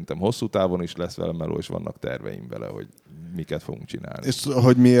meló, szerintem hosszú távon is lesz vele meló, és vannak terveim vele, hogy miket fogunk csinálni. És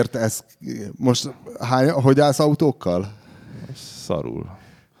hogy miért ez... Most hogy állsz autókkal? Szarul.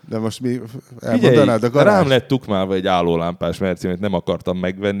 De most mi... Figyelj, rám lett tukmálva egy állólámpás Merci, amit nem akartam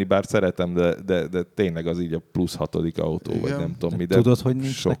megvenni, bár szeretem, de tényleg az így a plusz 6. autó, igen. Vagy nem tudom mi. Tudod, hogy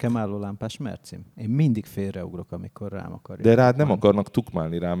nincs nekem állólámpás Mercim? Én mindig félreugrok, amikor rám akarják. De rád nem akarnak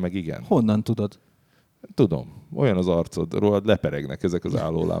tukmálni rám, meg igen. Honnan tudod? Tudom. Olyan az arcod, rólad leperegnek ezek az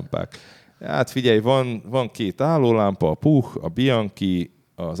állólámpák. Hát figyelj, van 2 állólámpa, a Puch, a Bianchi,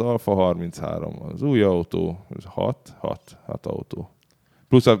 az Alfa 33, az új autó, 6 autó.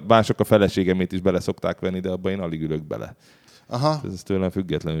 Plusz mások a feleségemét is bele szokták venni, de abban én alig ülök bele. Aha. Ez tőlem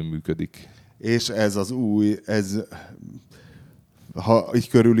függetlenül működik. És ez az új, ha így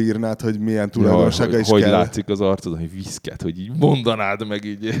körülírnád, hogy milyen tulajdonsága is hogy kell. Hogy látszik az arcod, hogy viszket, hogy így mondanád meg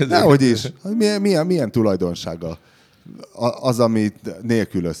így. Dehogy is. Milyen tulajdonsága? Az, amit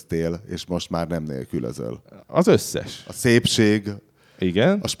nélkülöztél, és most már nem nélkülözöl. Az összes. A szépség,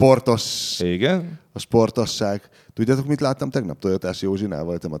 igen. Igen. A sportosság. Tudjátok, mit láttam tegnap? Toyotás Józsinál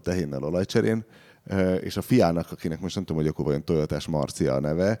voltam a tehénnel olajcserén, és a fiának, akinek most nem tudom, hogy akkor vajon Toyotás Marcia a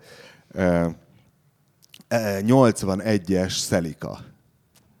neve, 81-es Celica.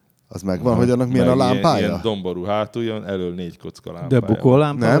 Az megvan, hogy annak milyen a lámpája? Ilyen domború hátuljon, elől 4 kocka lámpája. De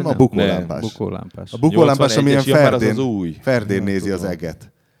bukólámpa? Nem, a bukólámpás. Bukólámpás. A bukólámpás, amilyen Ferdén nézi tudom. az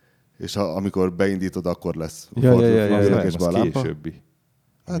eget. És amikor beindítod, akkor lesz. Ja. Az későbbi.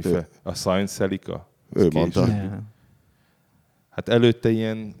 Hát a Science Celica? Ő mondta. Hát előtte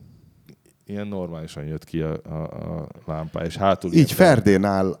ilyen normálisan jött ki a lámpája, és hátul... Így Ferdén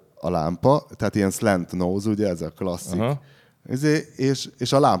áll a lámpa, tehát ilyen slant nose, ugye, ez a klasszik.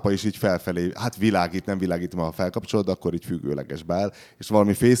 És a lámpa is így felfelé, hát nem világít, ha felkapcsolod, akkor így függőlegesbe áll. És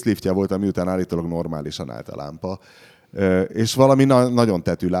valami faceliftje volt, ami után állítólag normálisan állt a lámpa. És valami nagyon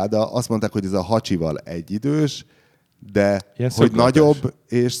tetűláda. Azt mondták, hogy ez a hacsival egyidős, de ilyen hogy nagyobb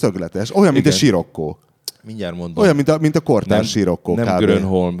és szögletes. Olyan, mint a Sirocco. Mindjárt mondom. Olyan, mint a kortárs Sirocco. Nem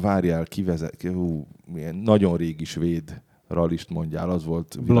Grönholm, várjál, kivezet. Milyen nagyon régi svéd rallist mondjál, az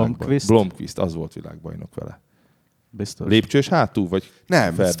volt Blomqvist, az volt világbajnok vele. Biztos. Lépcsős hátú, vagy?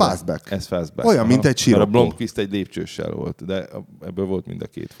 Nem, ez fastback. Ez fastback. Olyan, mint egy Sirocco. A Blomqvist egy lépcsőssel volt, de ebből volt mind a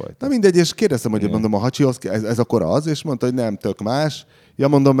 2 fajta. Na mindegy, és kérdeztem, hogy mondom a hacsihoz, ez akkor az, és mondta, hogy nem, tök más. Ja,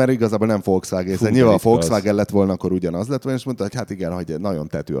 mondom, mert igazából nem Volkswagen. Nyilván a Volkswagen lett volna, akkor ugyanaz lett volna, és mondta, hogy hát igen, hogy nagyon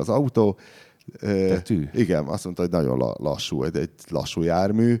tetű az autó. Tetű? Igen, azt mondta, hogy nagyon lassú, egy lassú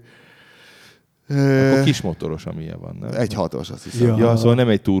jármű. Akkor kismotoros, amilyen van, nem? Egy 6-os, azt hiszem. Ja, szóval nem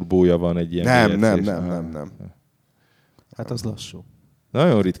egy turbója van, egy ilyen... Nem. Hát az lassú.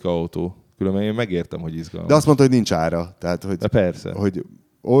 Nagyon ritka autó. Különben én megértem, hogy izgalmas. De azt mondta, hogy nincs ára. Tehát, hogy, de persze. Hogy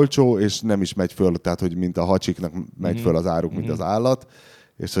olcsó, és nem is megy föl, tehát, hogy mint a hacsiknak megy föl az áruk, mint az állat,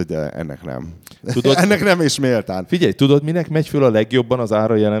 és hogy ennek nem. Tudod, ennek nem is méltán. Figyelj, tudod, minek megy föl a legjobban az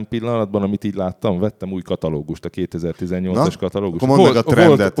ára jelen pillanatban, amit így láttam? Vettem új katalógust, a 2018-as katalógust. Akkor mondd meg a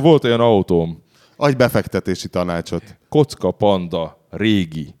trendet. Volt olyan autóm. Adj befektetési tanácsot. Kocka Panda,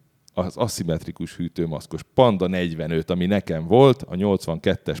 régi. az aszimmetrikus hűtőmaszkos Panda 45, ami nekem volt, a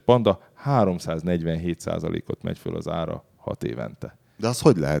 82-es Panda 347%-ot megy föl az ára 6 évente. De az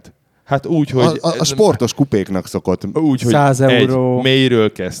hogy lehet? Hát úgy, hogy... A sportos kupéknek szokott. Úgy, hogy 100 euró, egy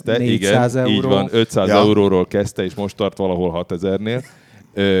mélyről kezdte, 400 igen, így euró. van, 500 euróról kezdte, és most tart valahol 6000-nél.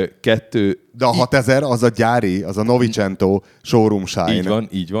 2... De a 6000 az a gyári, az a Novicento showroom shine.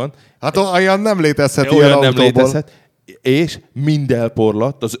 Így van. Hát olyan nem létezhet ilyen Olyan nem autóból. létezhet. És mind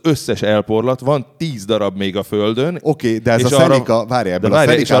elporlat, az összes elporlat, van 10 darab még a földön. Oké, de ez és a Szelika, várjál, ebből a és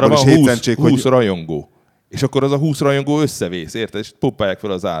arra Szelikában van is 20, hétszentség, 20 hogy... rajongó. És akkor az a 20 rajongó összevész, érted? És pumpálják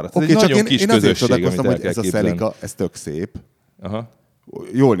fel az árat. Ez Oké, egy csak nagyon kis én azért közösség, amit csodálkoztam, el hogy kell ez a képzelni. Szelika, ez tök szép. Aha.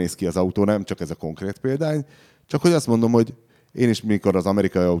 Jól néz ki az autó, nem csak ez a konkrét példány. Csak hogy azt mondom, hogy én is, mikor az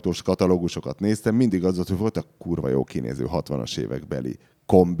amerikai autós katalógusokat néztem, mindig az volt, hogy voltak kurva jó kinéző 60-as évekbeli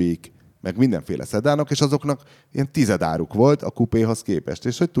kombik, meg mindenféle szedánok, és azoknak ilyen tizedáruk volt a kupéhoz képest.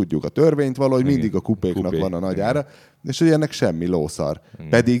 És hogy tudjuk a törvényt valahogy Igen. mindig a kupéknak Kupé, van a nagy igen. ára, és hogy ennek semmi lószar.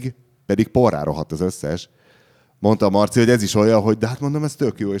 Pedig porrá rohadt az összes. Mondta a Marci, hogy ez is olyan, hogy de hát mondom, ez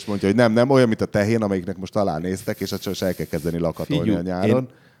tök jó, és mondja, hogy nem, olyan, mint a tehén, amelyiknek most talán néztek, és csak el kell kezdeni lakatolni a nyáron.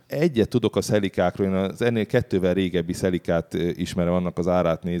 Én egyet tudok a szelikákról, én az ennél 2-vel régebbi szelikát ismerem, annak az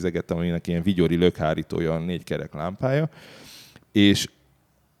árát nézegettem, aminek ilyen vigyori lökhárítója, 4 kerek lámpája, és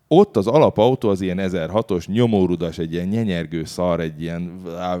ott az alapautó az ilyen 1006-os, nyomórudas, egy ilyen nyenyergő szar, egy ilyen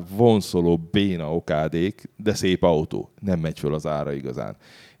vonszoló béna okádék, de szép autó. Nem megy föl az ára igazán.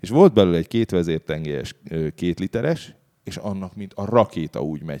 És volt belőle egy 2 vezértengelyes 2 literes, és annak, mint a rakéta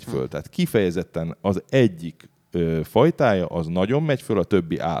úgy megy föl. Tehát kifejezetten az egyik fajtája, az nagyon megy föl, a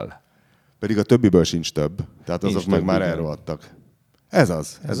többi áll. Pedig a többiből sincs több. Tehát azok Nincs meg több, már igen. elrohadtak. Ez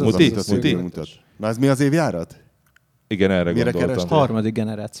az, Muti? amit a szívő mutat. Na ez mi az évjárat? Igen, erre Mire gondoltam. kerestél? Harmadik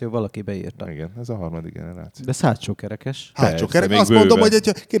generáció, valaki beírta. Igen, ez a 3. generáció. De hátsó kerekes. Hátsó Persze, kerek. még Azt mondom, bőven.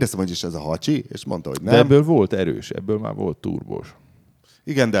 hogy kérdeztem, hogy is ez a hacsi, és mondta, hogy De nem. ebből volt erős, ebből már volt turbós.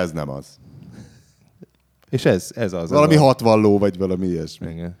 Igen, de ez nem az. És ez az. Valami ez a... 60 ló, vagy valami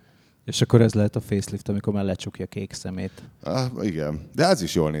ilyesmi. Igen. És akkor ez lehet a facelift, amikor már lecsukja kék szemét. Igen, de ez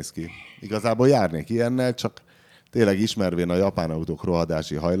is jól néz ki. Igazából járnék ilyennel, csak tényleg ismervén a japán autók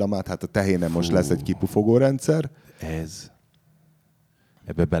rohadási hajlamát, hát a tehénen most lesz egy kipufogó rendszer. Ez.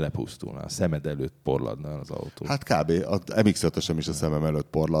 Ebbe belepusztulna, a szemed előtt porladna az autó. Hát kb. A MX-5-ösöm is a szemem előtt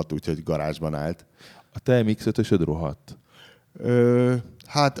porlat, úgyhogy garázsban állt. A te MX-5-ösöd rohadt.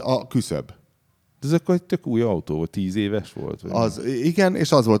 Hát a küszöb. De ez akkor egy tök új autó volt, 10 éves volt? Vagy Az, igen,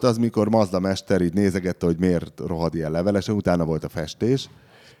 és az volt az, mikor Mazda mester így nézegette, hogy miért rohad ilyen levelesen, utána volt a festés,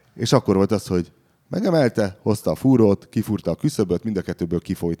 és akkor volt az, hogy megemelte, hozta a fúrót, kifúrta a küszöböt, mind a kettőből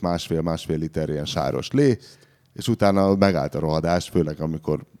kifolyt másfél liter ilyen sáros lé, és utána megállt a rohadás, főleg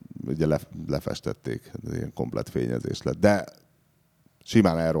amikor ugye lefestették, ez ilyen komplet fényezés lett. De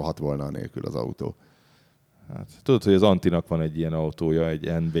simán elrohadt volna nélkül az autó. Hát, tudod, hogy az Antinak van egy ilyen autója,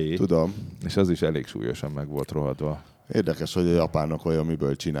 egy NB, Tudom. és az is elég súlyosan meg volt rohadva. Érdekes, hogy a japánok olyan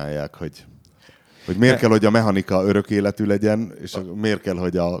miből csinálják, hogy miért kell, hogy a mechanika örök életű legyen, és miért kell,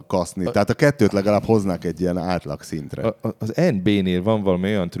 hogy a kaszni. Tehát a kettőt legalább hoznák egy ilyen átlag szintre. Az NB-nél van valami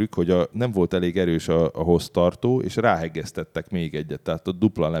olyan trükk, hogy nem volt elég erős a hoztartó, és ráhegesztettek még egyet, tehát ott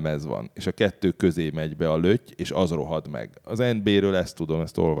dupla lemez van, és a kettő közé megy be a löty, és az rohad meg. Az NB-ről ezt tudom,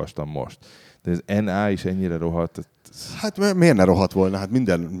 ezt olvastam most. De ez NA is ennyire rohadt. Hát miért ne rohadt volna? Hát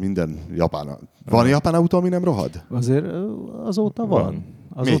minden japán... Van japán autó, ami nem rohad? Azért azóta van. Van.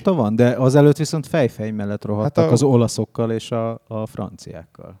 Azóta van, de azelőtt viszont fejfej mellett rohadtak Hát az olaszokkal és a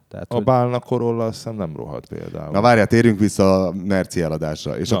franciákkal. Tehát, A Bálna Corolla azt hiszem nem rohadt például. Na várjál, térjünk vissza a merci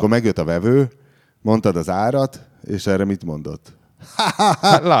eladásra. És Na. akkor megjött a vevő, mondtad az árat, és erre mit mondott?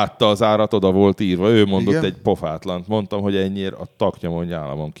 Hát látta az árat, oda volt írva, ő mondott Igen? egy pofátlant. Mondtam, hogy ennyire a taknyomon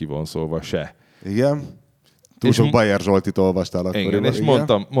államon ki van szólva se. Igen? Túl És sok Bayer Zsoltit olvastál akkor. Igen, és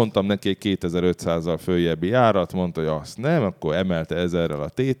mondtam neki egy 2500-al följebbi árat, mondta, hogy azt nem, akkor emelte 1000-rel a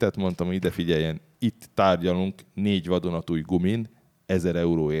tétet, mondtam, ide figyeljen, itt tárgyalunk 4 vadonatúj gumin, 1000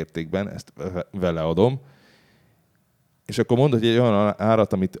 euró értékben, ezt vele adom, és akkor mondott egy olyan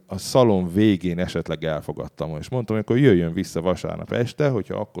árat, amit a szalon végén esetleg elfogadtam, és mondtam, hogy akkor jöjjön vissza vasárnap este,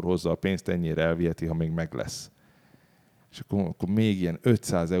 hogyha akkor hozza a pénzt, ennyire elviheti, ha még meg lesz. És akkor még ilyen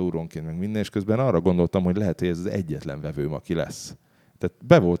 500 eurónként meg minden, és közben arra gondoltam, hogy lehet, hogy ez az egyetlen vevőm, aki lesz. Tehát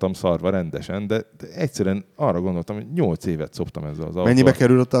be voltam szarva rendesen, de egyszerűen arra gondoltam, hogy 8 évet szoptam ezzel az autóval. Mennyibe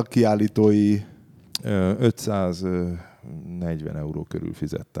került a kiállítói? 540 euró körül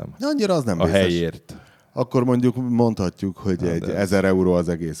fizettem. Annyira az nem A vészes. helyért. Akkor mondjuk mondhatjuk, hogy egy 1000 euró az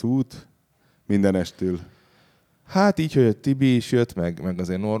egész út, mindenestül. Hát így, hogy a Tibi is jött, meg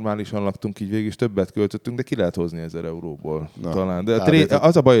azért normálisan laktunk, így végig is többet költöttünk, de ki lehet hozni 1000 euróból talán. De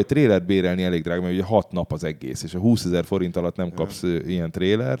az a baj, hogy trélert bérelni elég drága, mert ugye 6 nap az egész, és a 20 000 forint alatt nem kapsz ilyen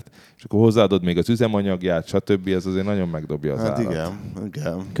trélert, és akkor hozzáadod még az üzemanyagját, stb. Ez azért nagyon megdobja az árat.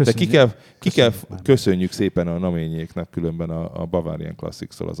 Igen. De köszönjük szépen a Naményéknek különben a Bavarian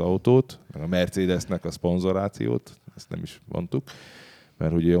Classics-tól az autót, meg a Mercedesnek a szponzorációt, ezt nem is mondtuk,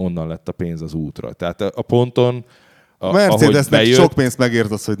 mert ugye onnan lett a pénz az útra. Tehát a ponton... A Mercedesnek sok pénzt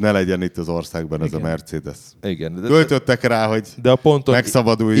megért az, hogy ne legyen itt az országban ez a Mercedes. Igen. Költöttek rá, hogy de a ponton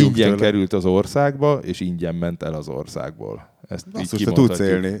megszabaduljunk ingyen tőle. Került az országba, és ingyen ment el az országból. Ezt azt így te tudsz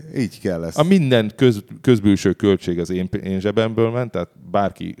élni. Így kell ezt. A minden közbülső költség az én zsebemből ment, tehát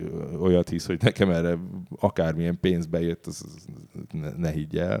bárki olyat hisz, hogy nekem erre akármilyen pénz bejött, az ne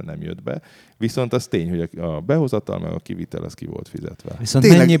higgy el, nem jött be. Viszont az tény, hogy a behozatal meg a kivitel az ki volt fizetve. Viszont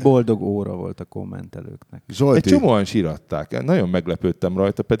tényleg... mennyi boldog óra volt a kommentelőknek. Zsolti. Egy csomóan síratták. Nagyon meglepődtem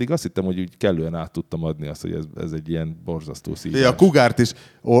rajta, pedig azt hittem, hogy úgy kellően át tudtam adni azt, hogy ez egy ilyen borzasztó szívás. A Kugárt is,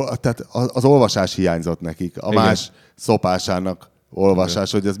 tehát az olvasás hiányzott nekik. A igen. Más szopásának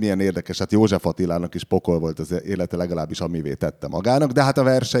olvasás, hogy ez milyen érdekes. Hát József Attilának is pokol volt az élete, legalábbis amivé tette magának, de hát a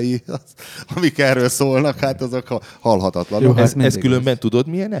versei, amik erről szólnak, hát azok halhatatlanok. Ez különben tudod,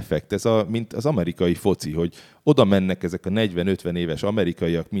 milyen effekt? Ez mint az amerikai foci, hogy oda mennek ezek a 40-50 éves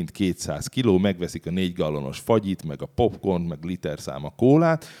amerikaiak, mind 200 kiló, megveszik a 4 gallonos fagyit, meg a popcorn, meg literszám a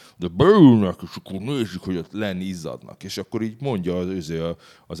kólát, de beülnek, és akkor nézzük, hogy ott lenn izzadnak. És akkor így mondja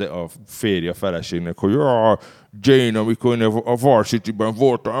a férje a feleségnek, hogy Jane, amikor én a Varsity-ben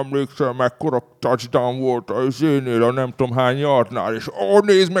voltam, emlékszem, mekkora touchdown volt az énél, a nem tudom hány yardnál, és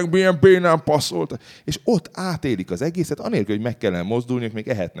nézd meg, milyen bénán passzolt. És ott átélik az egészet, anélkül, hogy meg kellene mozdulniuk, még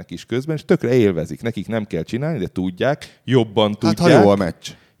ehetnek is közben, és tökre élvezik. Nekik nem kell csinálni, de tudják, jobban tudják. Hát ha jó a meccs.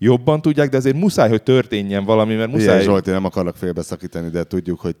 Jobban tudják, de azért muszáj, hogy történjen valami, mert muszáj... Igen, Zsolti, nem akarlak félbeszakítani, de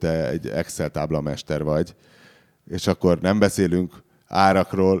tudjuk, hogy te egy Excel táblamester vagy, és akkor nem beszélünk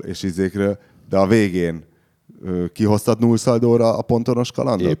árakról és izékről, de a végén kihoztad nullszaldóra a pontonos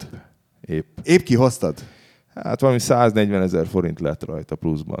kalandot? Épp kihoztad? Hát valami 140 000 forint lett rajta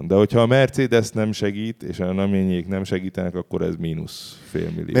pluszban. De hogyha a Mercedes nem segít, és a Naményék nem segítenek, akkor ez mínusz $500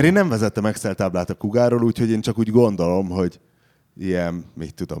 000. Mert én nem vezettem Excel táblát a Kugáról, úgyhogy én csak úgy gondolom, hogy ilyen,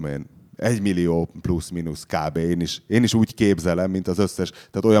 mit tudom én, 1 millió plusz-minusz kb. Én is úgy képzelem, mint az összes,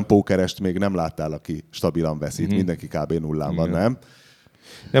 tehát olyan pókerest még nem láttál, aki stabilan veszít, mindenki kb. Nullán van, nem?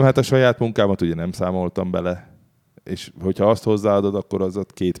 Nem, hát a saját munkámat ugye nem számoltam bele, és hogyha azt hozzáadod, akkor az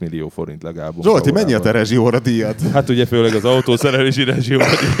ott 2 millió forint legalább. Zsolti, mennyi a te rezsióra díjat? Hát ugye főleg az autószerelési rezsióra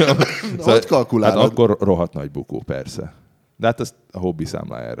díjat. Hogy kalkulálod? Hát akkor rohadt nagy bukó, persze. De hát ezt a hobbi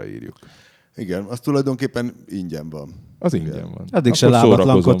számlájára írjuk. Igen, az tulajdonképpen ingyen van. Az ingyen van. Addig se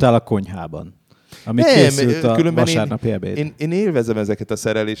lábatlankodtál a konyhában, amit készült a vasárnapi ebéd. Én élvezem ezeket a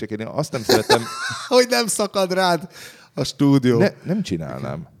szereléseket, én azt nem szeretem... Hogy nem szakad rád a stúdió. Nem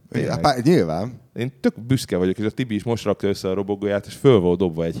csinálnám. Nyilván. Én tök büszke vagyok, és a Tibi is most rakta össze a robogóját, és föl volt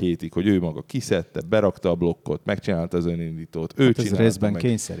dobva egy hétig, hogy ő maga kiszedte, berakta a blokkot, megcsinálta az önindítót, ő csinálta. Ez részben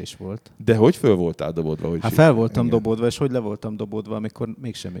kényszer is volt. De hogy föl voltál dobodva? Hogy fel voltam dobódva, és hogy le voltam dobódva, amikor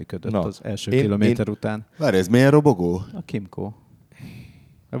mégsem működött az első kilométer után. Várj, ez milyen robogó? A Kimco.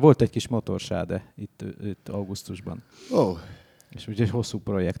 Volt egy kis motorsáde itt augusztusban. És úgyhogy hosszú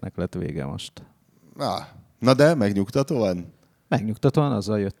projektnek lett vége most. Na de, megnyugtatóan? Megnyugtatóan,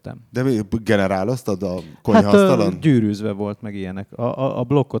 azzal jöttem. De mi generáloztad a konyhaasztalon? Hát gyűrűzve volt meg ilyenek. A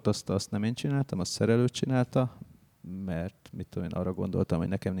blokkot azt nem én csináltam, azt szerelő csinálta, mert mit tudom én, arra gondoltam, hogy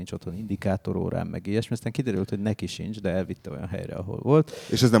nekem nincs otthon indikátorórám, meg ilyesmi. Aztán kiderült, hogy neki sincs, de elvitte olyan helyre, ahol volt.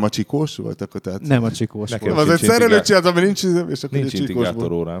 És ez nem a csikós volt? Akkor tehát... Nem a csikós volt. Az egy szerelőt csináltam, ami nincs, és akkor nincs egy csikós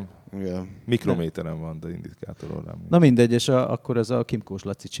indikátorórám. Yeah. Mikrométeren van, de indikátorórám. Na mindegy, és akkor ez a Kimkós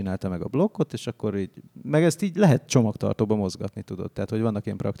Laci csinálta meg a blokkot, és akkor így, meg ezt így lehet csomagtartóba mozgatni, tudod. Tehát, hogy vannak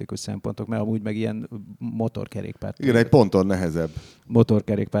ilyen praktikus szempontok, mert amúgy meg ilyen motorkerékpárt. Igen, egy ponton nehezebb.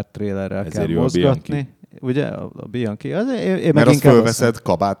 Motorkerékpárt trélerrel kell jó mozgatni. Ugye, a Bianchi. Mert azt fölveszed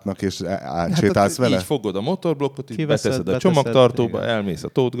kabátnak, és átsétálsz vele? Így fogod a motorblokkot, így beteszed a csomagtartóba, igen. Elmész a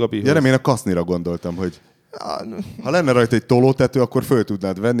Tóth Gabihoz. Ja, nem, én a kasznira gondoltam, hogy ha lenne rajta egy tolótető, akkor föl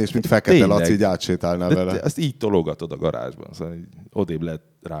tudnád venni, és mint Fekete Tényleg. Laci így átsétálnál vele. Azt így tologatod a garázsban, szóval odébb lehet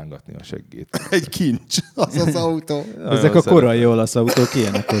rángatni a seggét. Egy kincs, az autó. Ezek a korai olasz autók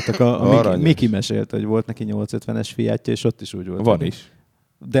ilyenek voltak. Miki mesélte, hogy volt neki 850-es Fiatja, és ott is úgy volt. Van is.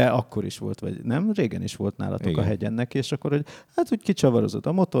 De akkor is volt, vagy nem? Régen is volt nálatok igen. A hegyen neki, és akkor, hogy hát úgy kicsavarozod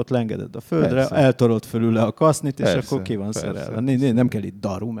a motort, lengeded a földre, eltorolt fölül le a kasznit, és akkor ki van szerelve. Nem kell itt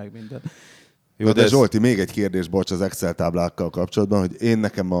daru, meg minden. Jó, de Zsolti, még egy kérdés, bocs, az Excel táblákkal kapcsolatban, hogy én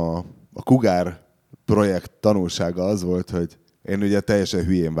nekem a Cougar projekt tanulsága az volt, hogy én ugye teljesen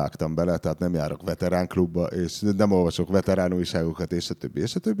hülyén vágtam bele, tehát nem járok veteránklubba, és nem olvasok veterán újságokat, és a többi,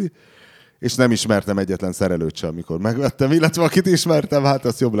 és a többi. És nem ismertem egyetlen szerelőt sem, amikor megvettem, illetve akit ismertem, hát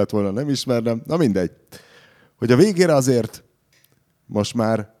az jobb lett volna nem ismernem. Na mindegy. Hogy a végére azért most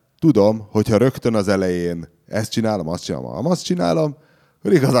már tudom, hogyha rögtön az elején ezt csinálom, azt csinálom,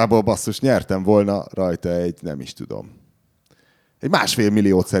 hogy igazából basszus, nyertem volna rajta nem is tudom. Egy 1,5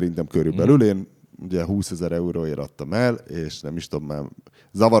 milliót szerintem körülbelül. Én ugye 20 000 euróért adtam el, és nem is tudom, már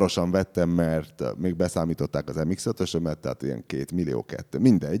zavarosan vettem, mert még beszámították az MX-5-ösömet, tehát ilyen 2 millió 2,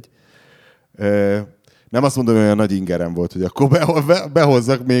 mindegy. Nem azt mondom, hogy olyan nagy ingerem volt, hogy akkor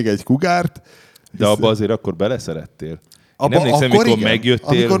behozzak még egy Kugárt. De abba azért akkor beleszerettél. Én emlékszem, amikor megjöttél.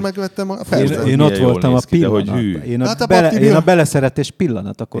 Amikor megvettem a Én ott voltam a pillanatban. Én a beleszeretés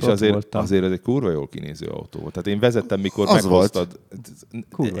pillanat, akkor és ott voltam. Azért ez egy kurva jól kinéző autó volt. Tehát én vezettem, mikor meghoztad.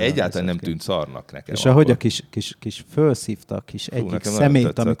 Egyáltalán nem tűnt szarnak nekem. És ahogy a kis felszívta a kis egyik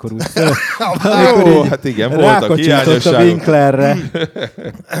szemét, amikor úgy hát igen, voltak hiányosságok. a Winklerre.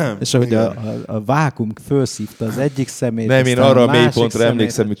 És ahogy a vákum felszívta az egyik szemét. Nem, én arra a mélypontra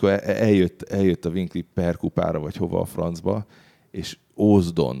emlékszem, mikor eljött a Winkler perkupára, vagy hova a francba, és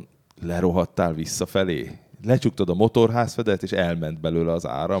Ózdon lerohadtál visszafelé. Lecsuktad a motorházfedet, és elment belőle az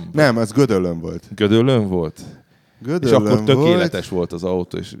áram. Nem, ez Gödöllön volt. Gödöllön volt? És akkor tökéletes volt az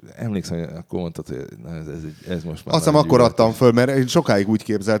autó, és emlékszem, hogy akkor mondtad, hogy ez most már... Azt hiszem, akkor adtam föl, mert én sokáig úgy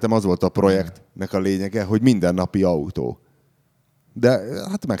képzeltem, az volt a projektnek a lényege, hogy mindennapi autó. De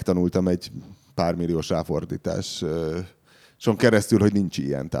hát megtanultam egy pár milliós ráfordítás keresztül, hogy nincs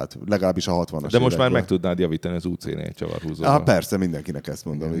ilyen, tehát legalábbis a 60-as De most már meg tudnád javítani az UC-nél csavarhúzóval. Persze, mindenkinek ezt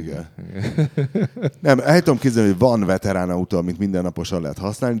mondom, igen. Nem, el tudom képzelni, hogy van veterán autó, amit mindennaposan lehet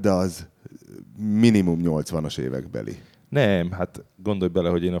használni, de az minimum 80-as évekbeli. Nem, hát gondolj bele,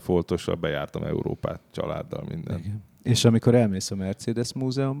 hogy én a Foltossal bejártam Európát családdal, minden. Igen. És amikor elmész a Mercedes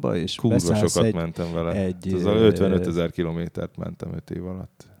múzeumba, és kurva beszállsz sokat mentem vele. Az 55 000 kilométert mentem 5 év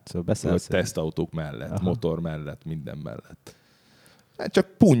alatt. Szóval beszállsz tesztautók mellett, motor mellett, minden mellett. Hát csak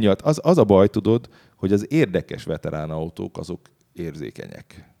punnyat. Az a baj, tudod, hogy az érdekes veterán autók azok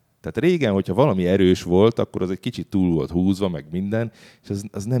érzékenyek. Tehát régen, hogyha valami erős volt, akkor az egy kicsit túl volt húzva, meg minden, és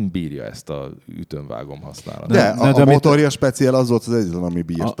az nem bírja ezt a ütömvágom használatot. De a motorja speciál az volt az egyetlen, ami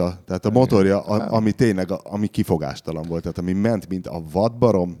bírta. Tehát a motorja, ami tényleg, ami kifogástalan volt. Tehát ami ment, mint a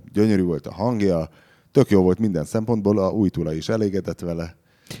vadbarom, gyönyörű volt a hangja, tök jó volt minden szempontból, a új tula is elégedett vele.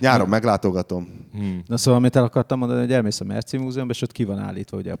 Nyáron meglátogatom. Na szóval, amit el akartam mondani, hogy elmész a Merci Múzeumban, és ott ki van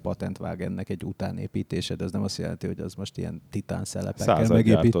állítva ugye a Patentwagennek egy utánépítése, de ez nem azt jelenti, hogy az most ilyen titán szelepekkel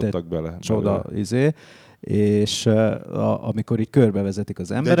megépített bele. Csoda és amikor így körbevezetik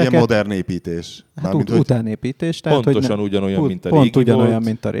az embereket. Egy ilyen modern építés. Hát utánépítés. Tehát, pontosan ugyanolyan, mint a régi pont ugyanolyan,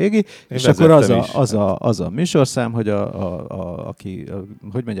 mint a régi. És akkor az a műsorszám, hogy aki,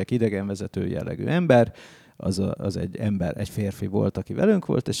 hogy mondják, idegenvezető jellegű ember, az egy ember, egy férfi volt, aki velünk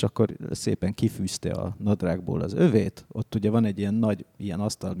volt, és akkor szépen kifűzte a nadrágból az övét. Ott ugye van egy ilyen nagy, ilyen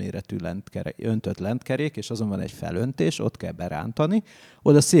asztalméretű öntött lentkerék, és azon van egy felöntés, ott kell berántani.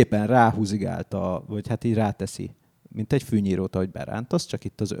 Oda szépen ráhúzigált, vagy hát így ráteszi, mint egy fűnyírót, ahogy berántasz, csak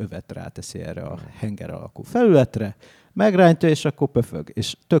itt az övet ráteszi erre a henger alakú felületre, megrántja, és akkor pöfög.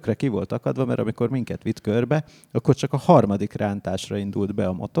 És tökre ki volt akadva, mert amikor minket vitt körbe, akkor csak a harmadik rántásra indult be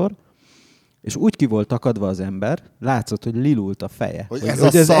a motor, és úgy ki volt akadva az ember, látszott, hogy lilult a feje. Hogy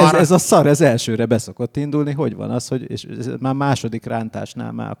ez a szar, ez elsőre beszokott indulni, hogy van az, hogy és már második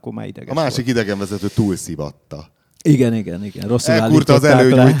rántásnál már akkor már ideges A másik volt. idegenvezető túlszivatta. Igen. Rosszul elkurta az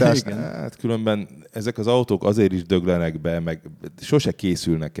előgyújtást. Hát különben ezek az autók azért is döglenek be, meg sose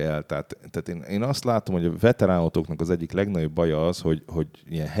készülnek el. Tehát én azt látom, hogy a veterán autóknak az egyik legnagyobb baja az, hogy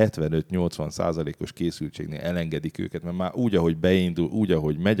ilyen 75-80%-os készültségnél elengedik őket, mert már úgy, ahogy beindul, úgy,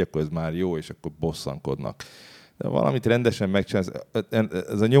 ahogy megy, akkor ez már jó, és akkor bosszankodnak. De valamit rendesen megcsinálsz.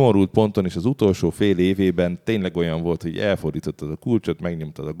 Ez a nyomorult ponton is az utolsó fél évében tényleg olyan volt, hogy elfordítottad a kulcsot,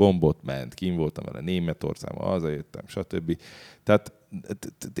 megnyomtad a gombot, ment, kim voltam vele Németországban, hazajöttem, stb. Tehát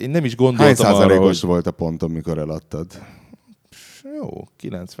én nem is gondoltam arra, hogy... Hány százalékos volt a ponton, mikor eladtad? Jó,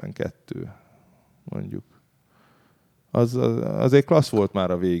 92, mondjuk. Az azért klassz volt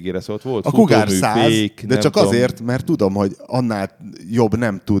már a végére, szóval volt a Cougar futómű, 100, fék, de csak azért, mert tudom, hogy annál jobb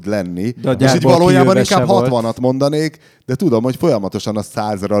nem tud lenni. És így valójában inkább 60-at mondanék, de tudom, hogy folyamatosan a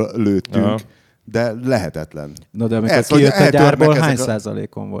 100-ra lőttünk, de lehetetlen. Na de amikor kijött a gyárból, hány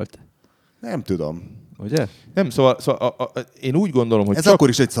százalékon volt? Nem tudom. Ugye? Nem, szóval én úgy gondolom, hogy ez akkor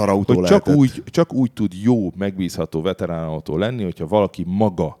is egy szarautó lehetett. Csak úgy tud jó, megbízható veterán autó lenni, hogyha valaki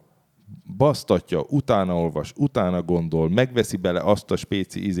maga basztatja, utána olvas, utána gondol, megveszi bele azt a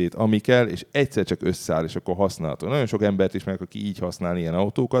spéci izét, ami kell, és egyszer csak összeáll, és akkor használható. Nagyon sok embert ismerek, aki így használ ilyen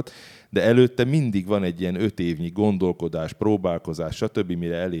autókat, de előtte mindig van egy ilyen 5 évnyi gondolkodás, próbálkozás, stb.,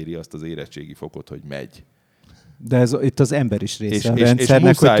 mire eléri azt az érettségi fokot, hogy megy. De ez itt az ember is része a És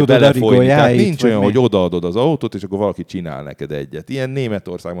rendszernek, hogy muszáj tudod a belefolyni. Tehát rigójáit. nincs olyan, hogy odaadod az autót, és akkor valaki csinál neked egyet. Ilyen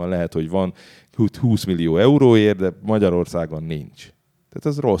Németországban lehet, hogy van 20 millió euróért, de Magyarországon nincs.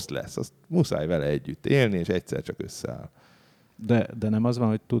 Tehát az rossz lesz. Azt muszáj vele együtt élni, és egyszer csak összeáll. De nem az van,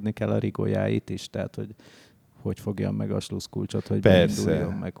 hogy tudni kell a rigójáit is, tehát hogy fogjam meg a sluszkulcsot, hogy Persze,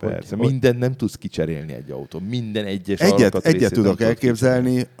 beinduljon meg. persze. Hogy... Mindent nem tudsz kicserélni egy autó. Minden egyes Egyet tudok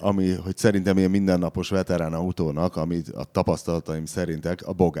elképzelni, ami, hogy szerintem ilyen mindennapos veterán autónak, amit a tapasztalataim szerintek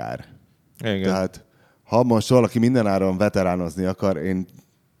a bogár. Igen. Tehát ha most valaki mindenáron veteránozni akar, én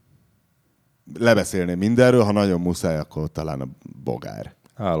lebeszélném mindenről, ha nagyon muszáj, akkor talán a bogár.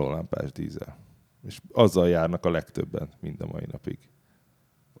 Állólámpás dízel. És azzal járnak a legtöbben mind a mai napig.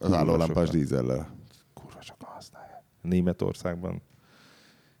 Az állólámpás dízellel. Kurva sokan használják. Németországban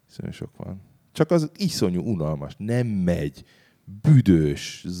iszonyú sok van. Csak az iszonyú unalmas. Nem megy.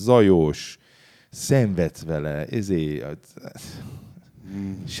 Büdös, zajos, szenvedsz vele.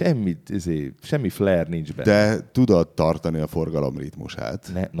 Semmi flair nincs benne. De tudod tartani a forgalom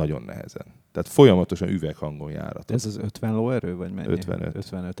ritmusát. Nagyon nehezen. Tehát folyamatosan üveghangon járatot. Ez az 50 lóerő, vagy mennyi? 55.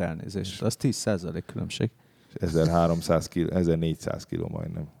 55 elnézést. Az 10% különbség. 1300 kg, 1400 kg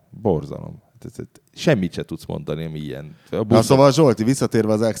majdnem. Borzalom. Semmit se tudsz mondani, ami ilyen. Na szóval Zsolti,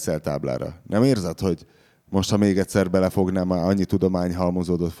 visszatérve az Excel táblára. Nem érzed, hogy most, ha még egyszer belefognám, már annyi tudomány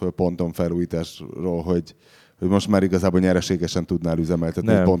halmozódott föl ponton felújításról, hogy most már igazából nyereségesen tudnál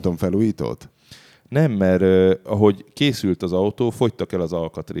üzemeltetni egy ponton felújítót? Nem, mert ahogy készült az autó, fogytak el az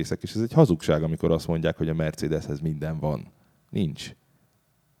alkatrészek, és ez egy hazugság, amikor azt mondják, hogy a Mercedeshez minden van. Nincs.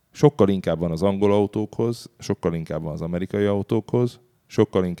 Sokkal inkább van az angol autókhoz, sokkal inkább van az amerikai autókhoz,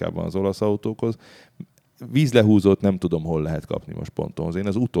 sokkal inkább van az olasz autókhoz. Vízlehúzót nem tudom, hol lehet kapni most pontonhoz. Én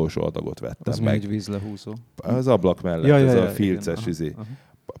az utolsó adagot vettem az meg. még vízlehúzó. Az ablak mellett, a filces izé.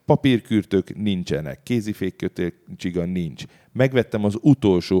 Papírkürtök nincsenek, kézifékkőtélcsiga nincs. Megvettem az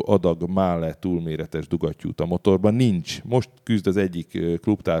utolsó adag Mále túlméretes dugattyút a motorban, nincs. Most küzd az egyik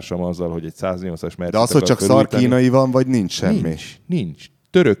klubtársam azzal, hogy egy 108-as Mercedes. De az, hogy csak szar kínai van, vagy nincs semmi? Nincs.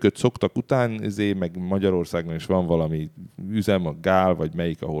 Törököt szoktak után, meg Magyarországon is van valami üzem, a Gál, vagy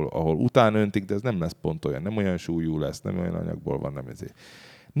melyik, ahol után öntik, de ez nem lesz pont olyan, nem olyan súlyú lesz, nem olyan anyagból van, nem ezért.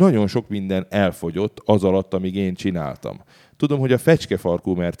 Nagyon sok minden elfogyott az alatt, amíg én csináltam. Tudom, hogy a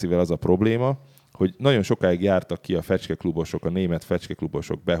fecskefarkú Mercivel az a probléma, hogy nagyon sokáig jártak ki a fecskeklubosok, a német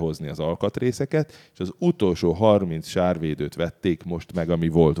fecskeklubosok behozni az alkatrészeket, és az utolsó 30 sárvédőt vették most meg, ami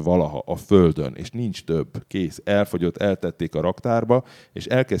volt valaha a földön, és nincs több. Kész, elfogyott, eltették a raktárba, és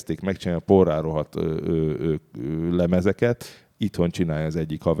elkezdték megcsinálni a porrárohat lemezeket. Itthon csinálja az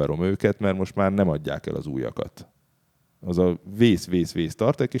egyik haverom őket, mert most már nem adják el az újakat. Az a vész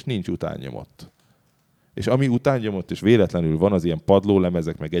tarték, és nincs utánnyomott. És ami utánnyomott, és véletlenül van, az ilyen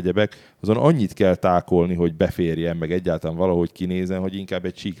padlólemezek, meg egyebek, azon annyit kell tákolni, hogy beférjen, meg egyáltalán valahogy kinézen, hogy inkább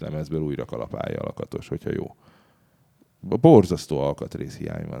egy síklemezből újra kalapálja a lakatos, hogyha jó. Borzasztó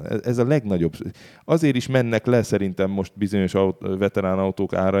alkatrészhiány van. Ez a legnagyobb. Azért is mennek le szerintem most bizonyos veterán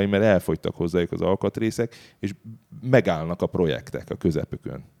autók árai, mert elfogytak hozzájuk az alkatrészek, és megállnak a projektek a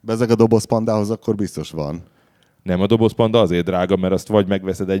közepükön. Ezek a dobozpandához akkor biztos van. Nem, a dobozpanda azért drága, mert azt vagy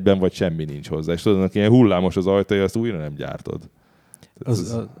megveszed egyben, vagy semmi nincs hozzá. És tudod, ilyen hullámos az ajtaja, azt újra nem gyártod.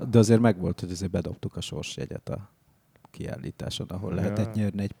 De azért megvolt, hogy azért bedobtuk a sorsjegyet a kiállításon, ahol lehetett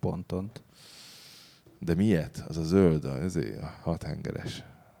nyerni egy pontont. De miért? Az a zöld, a 6 hengeres.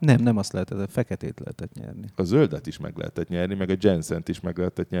 Nem azt lehetett, a feketét lehetett nyerni. A zöldet is meg lehetett nyerni, meg a Jensent is meg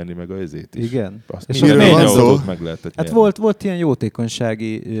lehetett nyerni, meg a ezét is. Igen. És miről van szó? Meg lehetett Hát nyerni. volt ilyen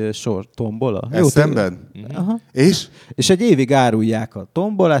jótékonysági tombola. Eszemben? Aha. És egy évig árulják a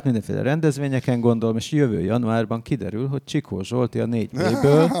tombolát, mindenféle rendezvényeken gondolom, és jövő januárban kiderül, hogy Csikó Zsolti a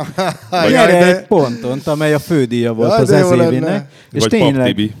 4P-ből nyer egy pontont, amely a fődíja volt az évinek. És vagy tényleg,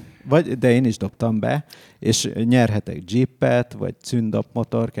 Tibi. de én is dobtam be, és nyerhetek Jeepet, vagy Cündap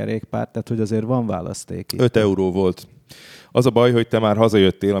motorkerékpárt, tehát hogy azért van választék. 5 euró volt. Az a baj, hogy te már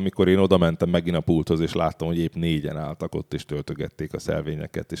hazajöttél, amikor én oda mentem megint a pulthoz, és láttam, hogy épp 4-en álltak ott, és töltögették a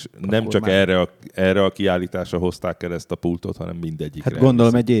szelvényeket. És akkor nem csak erre a kiállításra hozták el ezt a pultot, hanem mindegyikre. Hát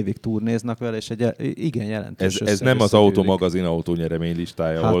gondolom egy évig turnéznak vele, és egy igen jelentős Ez nem az Automagazin autónyeremény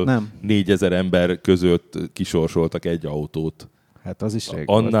listája, ahol nem. 4000 ember között kisorsoltak egy autót. Hát az is rég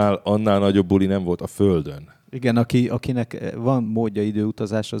volt. Annál nagyobb buli nem volt a Földön. Igen, akinek van módja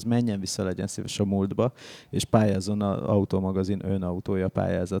időutazás, az menjen vissza, legyen szíves a múltba, és pályázzon az Automagazin önautója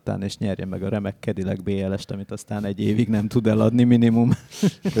pályázatán, és nyerje meg a remek Cadillac BLS-t, amit aztán egy évig nem tud eladni minimum.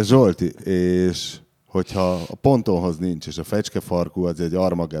 Zsolti, és hogyha a pontonhoz nincs, és a fecskefarkú az egy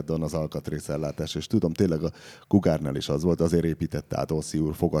Armageddon az alkatrészellátás, és tudom, tényleg a Kugárnál is az volt, azért építette át Oszi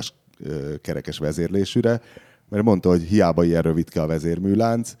úr fogas kerekes vezérlésűre, mert mondta, hogy hiába ilyen rövidke a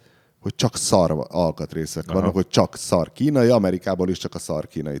vezérműlánc, hogy csak szar alkatrészek vannak, hogy csak szar kínai, Amerikából is csak a szar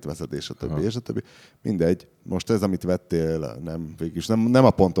kínait veszed, és a többi, és a többi. Mindegy. Most ez, amit vettél, nem a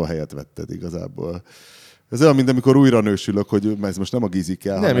ponton helyet vetted igazából. Ez olyan, mint amikor újra nősülök, hogy ez most nem a Gizi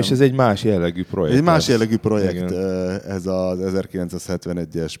kell, Nem, és ez egy más jellegű projekt. Egy más jellegű projekt, Igen. ez az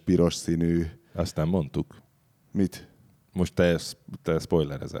 1971-es piros színű... Azt nem mondtuk. Mit? Most te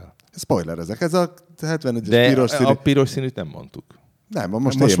spoilerezel. Spoilerezek. Ez a 71-es De piros színű... a piros színűt nem mondtuk. Nem,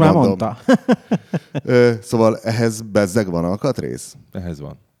 most Most én már mondom. mondta. Szóval ehhez bezzeg van alkatrész? Ehhez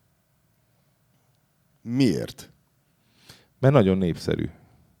van. Miért? Mert nagyon népszerű.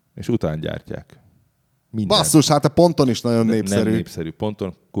 És után gyártják. Minden. Basszus, hát a ponton is nagyon népszerű. Nem népszerű.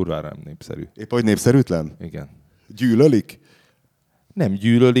 Ponton kurvára nem népszerű. Épp hogy népszerűtlen? Igen. Gyűlölik? Nem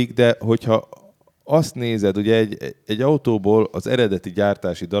gyűlölik, de hogyha azt nézed, ugye egy autóból az eredeti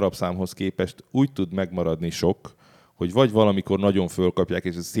gyártási darabszámhoz képest úgy tud megmaradni sok, hogy vagy valamikor nagyon fölkapják,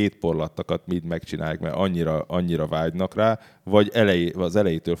 és a szétporlattakat mind megcsinálják, mert annyira vágynak rá, vagy az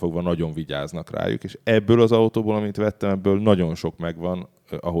elejétől fogva nagyon vigyáznak rájuk, és ebből az autóból, amit vettem, ebből nagyon sok megvan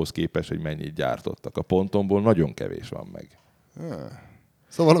ahhoz képest, hogy mennyit gyártottak. A pontomból nagyon kevés van meg.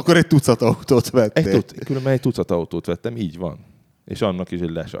 Szóval akkor egy tucat autót vettél. Különben egy tucat autót vettem, így van. És annak is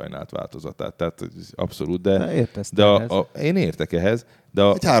egy lesajnált változatát. Tehát abszolút, De értesz te ehhez. Én értek ehhez, de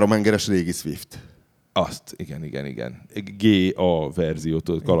Egy 3 engeres régi Swift. azt, igen. GA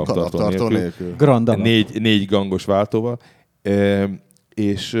verziót kalaptartó nélkül. Grand Am. Négy gangos váltóval.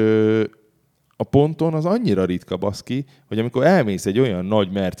 És a ponton az annyira ritka baszki, hogy amikor elmész egy olyan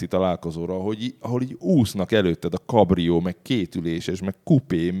nagy merci találkozóra, ahol így úsznak előtted a kabrió, meg kétüléses, meg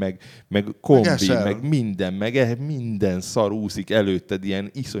kupé, meg kombi, meg minden szar úszik előtted, ilyen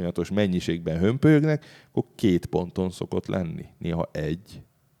iszonyatos mennyiségben hömpölyögnek, akkor 2 ponton szokott lenni. Néha 1.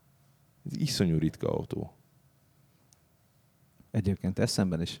 Ez iszonyú ritka autó. Egyébként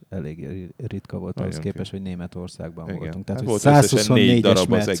eszemben is elég ritka volt ahhoz képest, hogy Németországban Igen. voltunk. Tehát, Hát hogy volt összesen 4 124-es darab az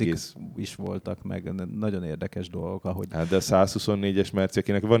mercik egész. is voltak, meg nagyon érdekes dolgok, ahogy... Hát de a 124-es merci,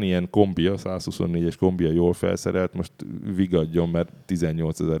 akinek van ilyen kombia, 124-es kombia jól felszerelt, most vigadjon, mert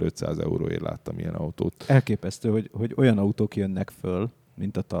 18.500 euróért láttam ilyen autót. Elképesztő, hogy olyan autók jönnek föl,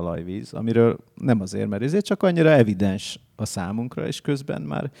 mint a talajvíz, amiről nem azért, mert ezért csak annyira evidens a számunkra, és közben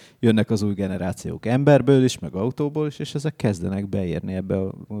már jönnek az új generációk emberből is, meg autóból is, és ezek kezdenek beérni ebbe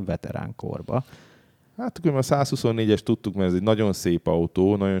a veterán korba. Hát akkor a 124-es tudtuk, mert ez egy nagyon szép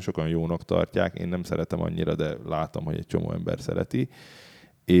autó, nagyon sokan jónak tartják, én nem szeretem annyira, de látom, hogy egy csomó ember szereti.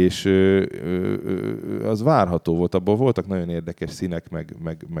 És az várható volt, abból voltak nagyon érdekes színek,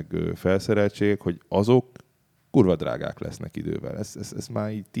 meg felszereltségek, hogy azok kurva drágák lesznek idővel. Ezt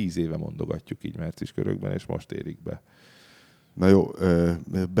már így 10 éve mondogatjuk így március körökben, és most érik be. Na jó,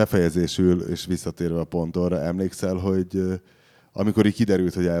 befejezésül és visszatérve a pontonra, emlékszel, hogy amikor így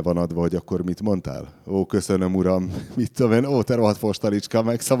kiderült, hogy el van adva, hogy akkor mit mondtál? Ó, köszönöm, uram, mit tudom én, ó, te rohadt fostalicska,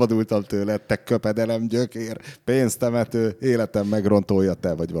 megszabadultam tőle, te köpedelem, gyökér, pénztemető, életem megrontója,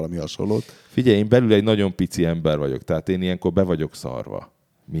 te vagy valami hasonlót. Figyelj, én belül egy nagyon pici ember vagyok, tehát én ilyenkor be vagyok szarva.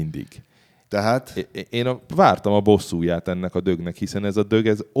 Mindig. Tehát? Én vártam a bosszúját ennek a dögnek, hiszen ez a dög,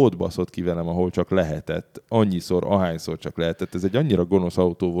 ez ott baszott ki velem, ahol csak lehetett. Annyiszor, ahányszor csak lehetett. Ez egy annyira gonosz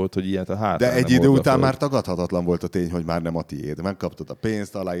autó volt, hogy ilyet a hátrán. De egy idő után már tagadhatatlan volt a tény, hogy már nem a tiéd. Megkaptad a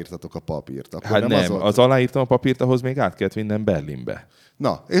pénzt, aláírtatok a papírt. Akkor Hát nem, az aláírtam a papírt, ahhoz még át kellett vinnem Berlinbe.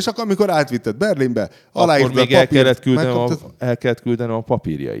 Na, és akkor amikor átvitted Berlinbe, Akkor aláírtad még a papírt, el kellett küldenem a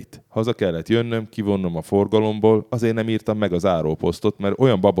papírjait. Haza kellett jönnöm, kivonnom a forgalomból, azért nem írtam meg az áróposztot, mert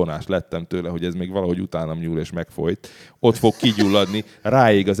olyan babonás lettem tőle, hogy ez még valahogy utánam nyúl és megfolyt. Ott fog kigyulladni,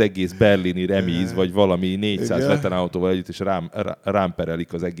 ráég az egész berlini remíz, vagy valami 400 veteránautóval együtt, és rám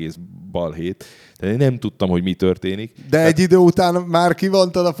perelik az egész balhét. Tehát én nem tudtam, hogy mi történik. De egy idő után már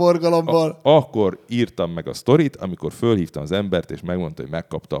kivontad a forgalomból. Akkor írtam meg a sztorit, amikor fölhívtam az embert, és megmondta, hogy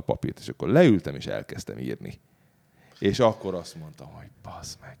megkapta a papírt. És akkor leültem, és elkezdtem írni. És akkor azt mondtam, hogy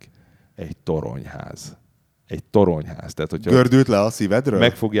bassz meg, egy toronyház. Egy toronyház. Tehát, hogyha gördült le a szívedről?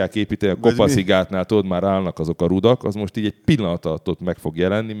 meg fogják építeni a Kopaszigátnál, tudod, már állnak azok a rudak, az most így egy pillanat alatt ott meg fog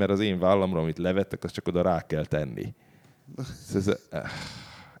jelenni, mert az én vállamra, amit levettek, azt csak oda rá kell tenni.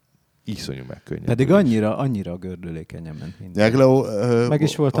 iszonyú megkönnyebb. Pedig annyira gördülékenyen ment minden. Nyegló, Meg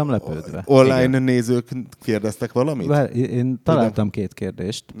is voltam lepődve. online Igen. nézők kérdeztek valamit? Én találtam 2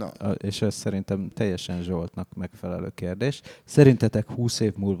 kérdést, Na. és ez szerintem teljesen Zsoltnak megfelelő kérdés. Szerintetek 20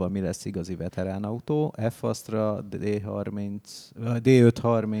 év múlva mi lesz igazi veteránautó? F-Astra, D530,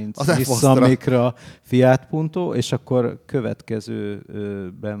 Az F-Astra. Nissan Micra, Fiat Punto, és akkor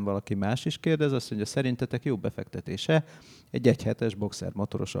következőben valaki más is kérdez, azt mondja, szerintetek jó befektetése egy 1.7-es boxer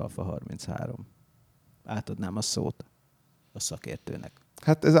motoros Alfa 33. Átadnám a szót a szakértőnek.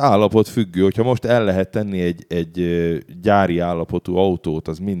 Hát ez állapot függő, hogyha most el lehet tenni egy gyári állapotú autót,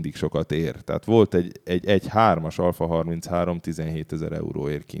 az mindig sokat ér. Tehát volt egy 3-as Alfa 33 17 000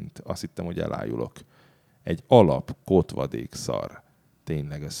 euróért kint. Azt hittem, hogy elájulok. Egy alap kotvadék szar.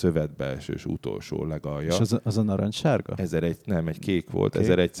 Tényleg a szövetbeelsős utolsó legalja. És az a narancssárga? Egy kék volt,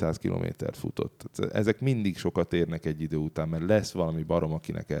 1100 kilométert futott. Ezek mindig sokat érnek egy idő után, mert lesz valami barom,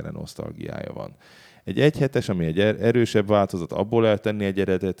 akinek erre nosztalgiája van. Egy 1.7-es, ami egy erősebb változat, abból eltenni egy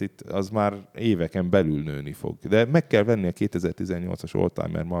eredetit, az már éveken belül nőni fog. De meg kell venni a 2018-as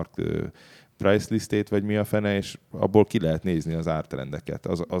Oldtimer Mark price listét, vagy mi a fene, és abból ki lehet nézni az ártrendeket.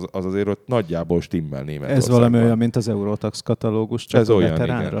 Az azért ott nagyjából stimmel Németországban. Ez valami olyan, mint az Eurotax katalógus, csak ez a olyan,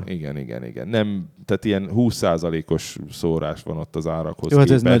 veteránra? igen. Nem, tehát ilyen 20%-os szórás van ott az árakhoz Jó, hát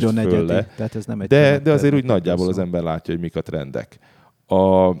képest ez nagyon fölle. egyedi. Tehát ez nem egy De azért úgy nagyjából az ember látja, hogy mik a trendek.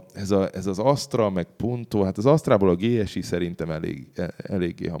 Ez az Astra, meg Punto, hát az Astrából a GSI szerintem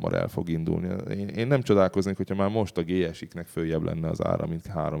eléggé hamar el fog indulni. Én nem csodálkoznék, hogyha már most a GSI-knek följebb lenne az ára, mint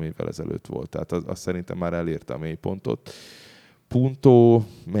 3 évvel ezelőtt volt. Tehát az szerintem már elérte a mélypontot. Punto,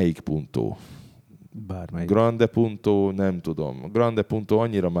 melyik Punto? Bármelyik. Grande Punto, nem tudom. Grande Punto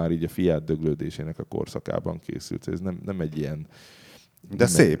annyira már így a Fiat döglődésének a korszakában készült. Ez nem egy ilyen... De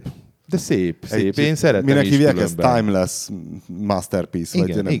szép. De szép. Én szeretem minek is hívják ezt? különben. Timeless masterpiece, vagy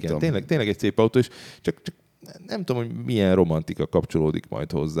Igen, nem tudom. tényleg egy szép autó, és csak nem tudom, hogy milyen romantika kapcsolódik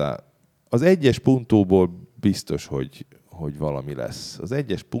majd hozzá. Az 1-es Puntóból biztos, hogy valami lesz. Az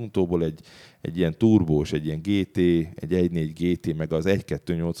 1-es Puntóból egy ilyen turbós, egy ilyen GT, egy 1.4 GT, meg az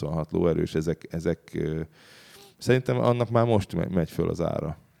 1.286 lóerős, ezek szerintem annak már most megy föl az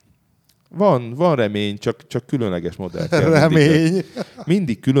ára. Van remény, csak különleges modellt kell Remény.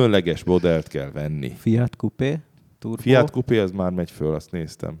 mindig különleges modellt kell venni. Fiat Coupé, Turbo. Fiat Coupé az már megy föl, azt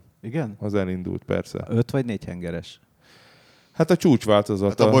néztem. Igen? Az elindult, persze. 5 vagy 4 hengeres? Hát a csúcsváltozat.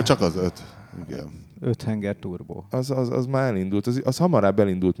 Hát abból csak az 5. Igen. 5 henger turbo. Az már elindult. Az hamarabb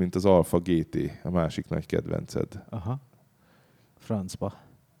elindult, mint az Alfa GT, a másik nagy kedvenced. Aha. Francba.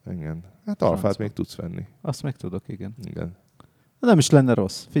 Igen. Hát Alfát Francba. még tudsz venni. Azt meg tudok, igen. Igen. Nem is lenne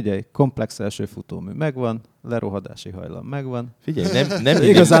rossz. Figyelj, komplex első futómű megvan, lerohadási hajlam megvan. Figyelj, nem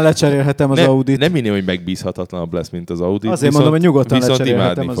Igazán lecserélhetem az Audit. Nem minél, hogy megbízhatatlan lesz, mint az Audi. Azért mondom, hogy nyugodtan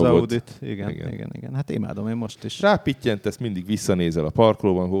lecserélhetem imádni az fogod. Audit. Igen. Hát imádom én most is. Rápittyentesz, mindig visszanézel a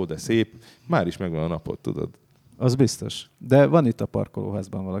parkolóban, de szép. Már is megvan a napot, tudod. Az biztos. De van itt a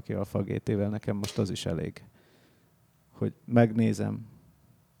parkolóházban valaki Alfa GT-vel, nekem most az is elég. Hogy megnézem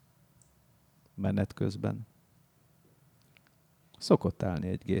menet közben. Szokott állni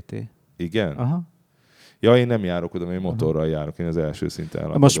egy GT. Igen? Aha. Ja, én nem járok oda, mert én motorral járok, én az első szinten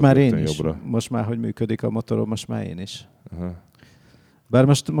elakadok. Most már én rögtön is. jobbra. Most már, hogy működik a motorom, most már én is. Aha. Bár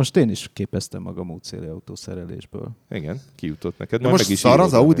most én is képeztem magam útszéli autószerelésből. Igen, kijutott neked. De Majd most meg is szar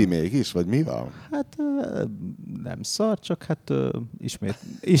az írod, Audi nem? mégis, vagy mi van? Hát nem szar, csak hát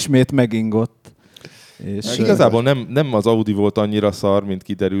ismét megingott. És, Igazából nem az Audi volt annyira szar, mint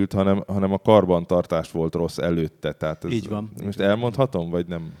kiderült, hanem a karbantartás volt rossz előtte. Tehát ez, Így van. Most elmondhatom, vagy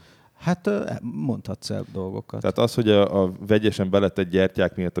nem? Hát mondhatsz el dolgokat. Tehát az, hogy a vegyesen beletett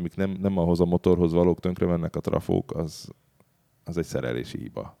gyertyák miatt, amik nem ahhoz a motorhoz valók, tönkre mennek a trafók, az egy szerelési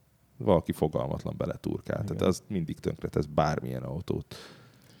hiba. Valaki fogalmatlan beleturkál. Tehát az mindig tönkretesz bármilyen autót.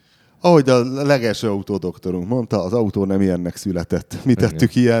 Ahogy a legelső autódoktorunk mondta, az autó nem ilyennek született. Mi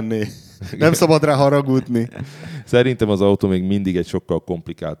tettük ilyenné? Nem szabad rá haragudni. Szerintem az autó még mindig egy sokkal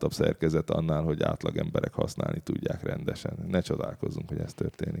komplikáltabb szerkezet annál, hogy átlag emberek használni tudják rendesen. Ne csodálkozzunk, hogy ez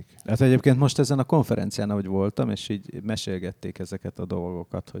történik. Hát egyébként most ezen a konferencián, ahogy voltam, és így mesélgették ezeket a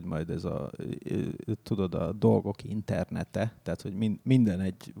dolgokat, hogy majd ez tudod, a dolgok internete, tehát hogy minden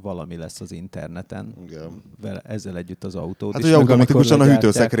egy valami lesz az interneten, Igen. ezzel együtt az autót. Hát, is, hogy meg automatikusan a amikor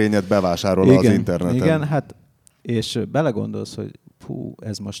legyártják. hűtőszekrényet bevásárol az interneten. Igen, hát és belegondolsz, hogy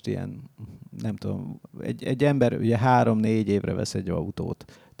ez most ilyen, nem tudom, egy ember ugye 3-4 évre vesz egy autót.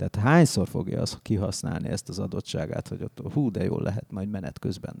 Tehát hányszor fogja az kihasználni ezt az adottságát, hogy ott de jól lehet majd menet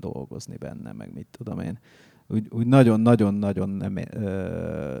közben dolgozni benne, meg mit tudom én. Úgy nagyon-nagyon-nagyon nem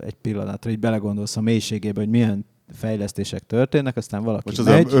egy pillanatra így belegondolsz a mélységébe, hogy milyen fejlesztések történnek, aztán valaki Most az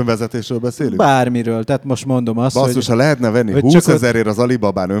megy. önvezetésről beszélünk? Bármiről, tehát most mondom azt, Basszus, ha lehetne venni hogy 20 csak 000-ért az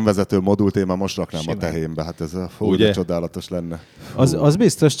Alibabán önvezető modult, én már most raknám Simán. a tehénbe. Hát ez Ugye? de csodálatos lenne. az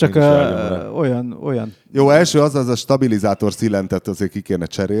biztos, csak Én is vágyom rá. olyan Jó, első az a stabilizátor szilentet azért ki kéne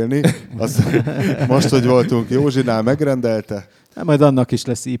cserélni. Most, hogy voltunk Józsinál, megrendelte. majd annak is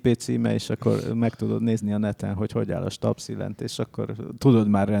lesz IP címe, és akkor meg tudod nézni a neten, hogy áll a stabszilent, és akkor tudod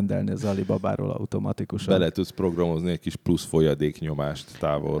már rendelni az Alibabáról automatikusan. Bele tudsz programozni egy kis plusz folyadéknyomást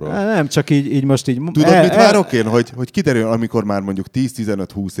távolról. Nem, csak így most így... Tudod, mit várok én? Hogy kiderül, amikor már mondjuk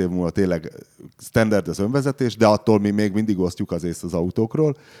 10-15-20 év múlva tényleg standard az önvezetés, de attól mi még mindig osztjuk az észt az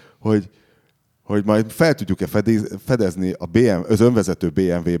autókról, hogy majd fel tudjuk-e fedezni az önvezető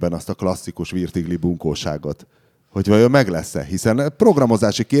BMW-ben azt a klasszikus virtigli bunkóságot. Hogy vajon meg lesz-e? Hiszen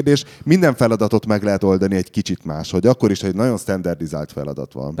programozási kérdés, minden feladatot meg lehet oldani egy kicsit máshogy. Akkor is, hogy nagyon standardizált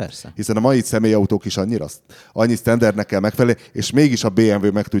feladat van. Persze. Hiszen a mai személyautók is annyi standardnek kell megfelelni, és mégis a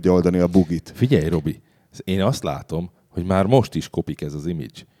BMW meg tudja oldani a bugit. Figyelj, Robi, én azt látom, hogy már most is kopik ez az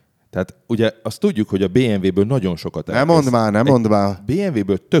image. Tehát ugye azt tudjuk, hogy a BMW-ből nagyon sokat Ne mondd már.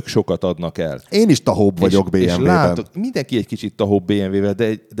 BMW-ből tök sokat adnak el. Én is tahóbb vagyok BMW-ben. És látok, mindenki egy kicsit tahóbb BMW-vel,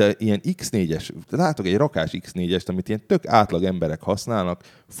 de ilyen X4-es, látok egy rakás X4-est, amit ilyen tök átlag emberek használnak,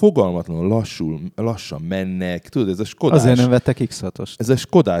 fogalmatlanul lassan mennek, tudod, ez a Skodás. Azért nem vettek X6-ost. Ez a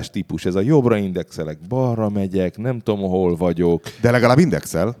Skodás típus, ez a jobbra indexelek, balra megyek, nem tudom, hol vagyok. De legalább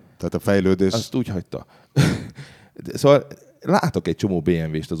indexel, tehát a fejlődés. Azt úgy hagyta. Szóval látok egy csomó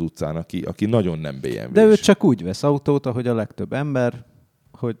BMW-st az utcán, aki nagyon nem BMW-s. De ő csak úgy vesz autót, ahogy a legtöbb ember,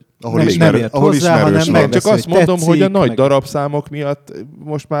 hogy Ahol nem ismerő- ért ahol hozzá, ismerős hanem van. megveszi, Csak azt hogy mondom, tetszik, hogy a nagy meg- darabszámok miatt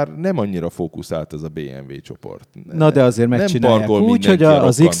most már nem annyira fókuszált ez a BMW csoport. Na de azért Nem megcsinálják parkol úgy, hogy mindenki a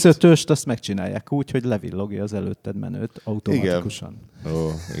az rokkant. X5-öst azt megcsinálják úgy, hogy levillogja az előtted menőt automatikusan. Ó,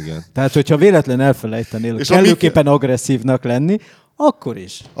 igen. Tehát, hogyha véletlen elfelejtenél És a kellőképpen agresszívnak lenni, akkor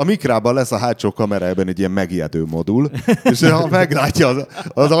is. A Mikrában lesz a hátsó kamerájában egy ilyen megijedő modul, és ha meglátja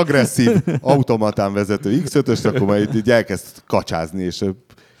az agresszív automatán vezető X5-öst, akkor majd így elkezd kacsázni, és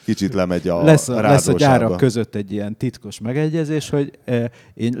kicsit lemegy a Lesz a rádósába. gyárak között egy ilyen titkos megegyezés, hogy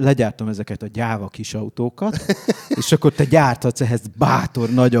én legyártom ezeket a gyáva kis autókat, és akkor te gyárthatsz ehhez bátor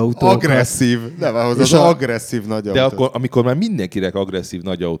nagy autókat. Agresszív, nem ahhoz És az a- agresszív nagy De autó. akkor, amikor már mindenkinek agresszív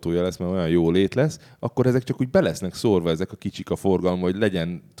nagy autója lesz, mert olyan jó lét lesz, akkor ezek csak úgy be lesznek szórva, ezek a kicsik a forgalom, hogy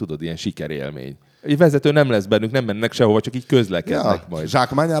legyen, tudod, ilyen sikerélmény. Egy vezető nem lesz bennük, nem mennek sehova, csak így közlekednek majd.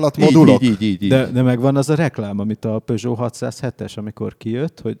 Zsákmányállat modulok? Így. De megvan az a reklám, amit a Peugeot 607-es, amikor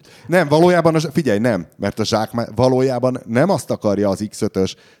kijött, hogy Nem, valójában, figyelj, nem, mert valójában nem azt akarja az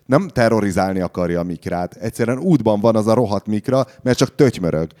X5-ös, nem terrorizálni akarja a Mikrát. Egyszerűen útban van az a rohadt Mikra, mert csak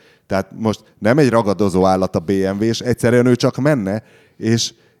tötymörög. Tehát most nem egy ragadozó állat a BMW-s, egyszerűen ő csak menne,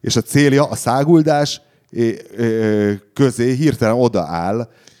 és a célja a száguldás közé hirtelen odaáll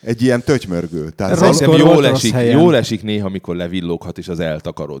egy ilyen tötymörgő. Tehát Rossz Szerintem volt rossz helyen. jól esik néha, amikor levilloghat és az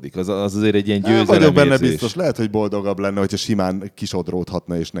eltakarodik. Az azért egy ilyen nem vagyok benne győzelemérzés. biztos. Lehet, hogy boldogabb lenne, hogyha simán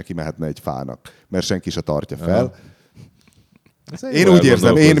kisodródhatna és neki mehetne egy fának, mert senki se tartja fel. Én úgy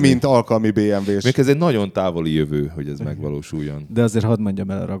érzem, én, mint alkalmi BMW-s. Még ez egy nagyon távoli jövő, hogy ez megvalósuljon. de azért hadd mondjam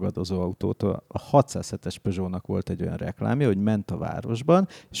el a ragadozó autót. A 607-es Peugeotnak volt egy olyan reklámja, hogy ment a városban,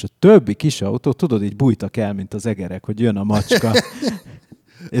 és a többi kis autó, tudod, így bújtak el, mint az egerek, hogy jön a macska.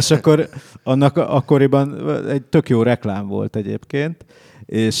 És akkor annak akkoriban egy tök jó reklám volt egyébként,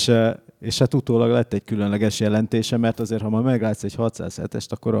 és hát utólag lett egy különleges jelentése, mert azért, ha ma meglátsz egy 607-est,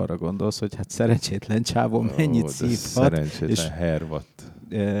 akkor arra gondolsz, hogy hát szerencsétlen csávó mennyit szívhat. Szerencsétlen hervadt.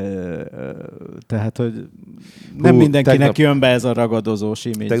 Tehát, hogy nem mindenkinek tegnap- jön be ez a ragadozós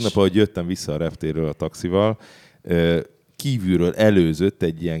image. Tegnap, ahogy jöttem vissza a reptérről a taxival, kívülről előzött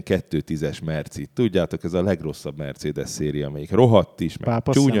egy ilyen 2.10-es Mercit. Tudjátok, ez a legrosszabb Mercedes széria, amelyik rohadt is, meg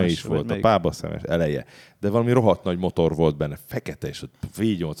Pápaszemes, csúnya is vagy volt, a melyik? pápaszemes eleje. De valami rohadt nagy motor volt benne, fekete, és ott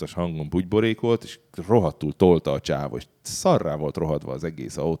V8-as hangon bugyborékolt, és rohadtul tolta a csáv, és szarrá volt rohadva az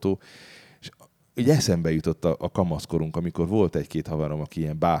egész autó. És így eszembe jutott a kamaszkorunk, amikor volt egy-két haverom, aki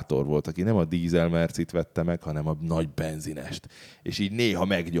ilyen bátor volt, aki nem a dízel Mercit vette meg, hanem a nagy benzinest. És így néha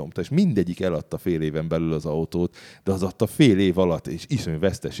megnyomta, és mindegyik eladta fél éven belül az autót, de az adta fél év alatt, és iszonyú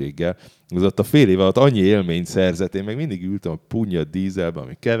veszteséggel, az adta fél év alatt annyi élményt szerzett, én meg mindig ültem a punya dízelben,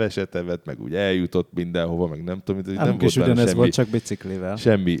 ami keveset evett, meg úgy eljutott mindenhova, meg nem tudom, nem Nálunk volt is benne ugyanez semmi, volt, csak biciklivel.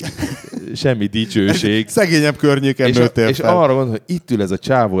 semmi dicsőség. Szegényebb környéken És, nőttél és fel. arra gondolom, hogy itt ül ez a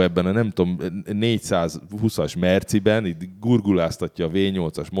csávó ebben a nem tudom 420-as Merciben, itt gurguláztatja a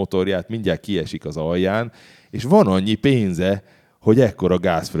V8-as motorját, mindjárt kiesik az alján, és van annyi pénze, hogy ekkora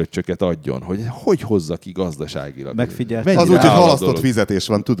gázfröccsöket adjon, hogy hozza ki gazdaságilag. Megfigyelt. Az úgy, hogy halasztott fizetés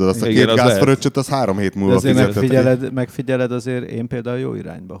van, tudod, azt a Igen, 2 az gázfröccsöt, az 3 hét De múlva azért fizetett. megfigyeled azért, én például jó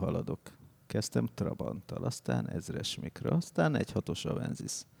irányba haladok. Kezdtem Trabanttal, aztán 1000-es Micra, aztán 1.6-os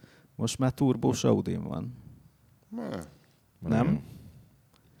Avensis. Most már turbós Audin van. Nem?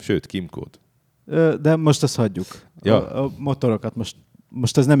 Sőt, Kimcode. De most azt hagyjuk. Ja. A motorokat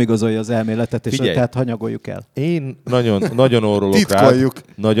most ez nem igazolja az elméletet, és Figyelj. tehát hanyagoljuk el. Én nagyon orrolok Titkoljuk. rád.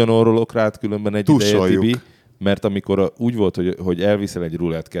 Nagyon orrolok rád különben egy ideje, Tussoljuk. Tibi, mert amikor úgy volt, hogy elviszel egy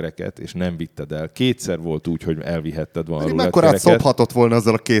rulettkereket, és nem vitted el. 2-szer volt úgy, hogy elvihetted volna a Mekkorát rulettkereket. szophatott volna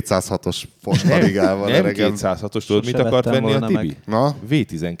azzal a 206-os Fosnavigával. Nem öregem. 206-os, tudod, mit Sose akart vettem venni a volna Tibi? meg. Na?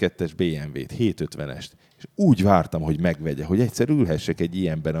 V12-es BMW-t, 750-est. És úgy vártam, hogy megvegye, hogy egyszer ülhessek egy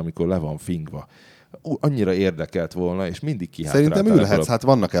ilyenben, amikor le van fingva. Annyira érdekelt volna, és mindig kihátráltál. Szerintem ülhetsz, hát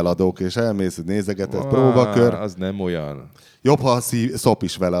vannak eladók, és elmész, nézegeted, próbakör. Az nem olyan. Jobb, ha szop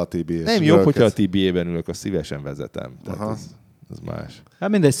is vele a Tibi. és Nem jobb, hogyha a rölkedsz. Tibi-ében ülök, azt szívesen vezetem. Tehát Aha. az más. Hát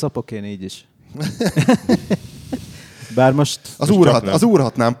mindegy, szapok én így is. Bár most... Az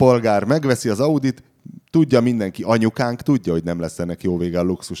úrhatnám polgár megveszi az Audit, tudja mindenki, anyukánk tudja, hogy nem lesz ennek jó vége a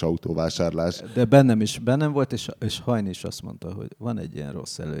luxus autóvásárlás. De bennem volt, és Hajni is azt mondta, hogy van egy ilyen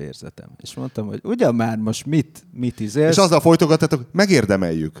rossz előérzetem. És mondtam, hogy ugyan már most mit izélsz? És azzal folytogattatok,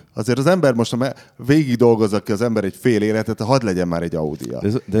 megérdemeljük. Azért az ember most, ha végig dolgozza ki az ember egy fél életet, hadd legyen már egy Audi-ja.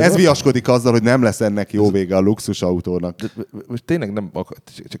 De Ez viaskodik azzal, hogy nem lesz ennek jó vége a luxus autónak. Most tényleg nem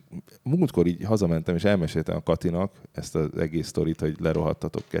csak múltkor így hazamentem, és elmeséltem a Katinak ezt az egész sztorit, hogy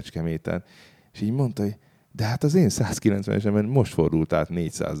lerohadtatok Kecskeméten, és így mondta, hogy de hát az én 190-esemben most fordult át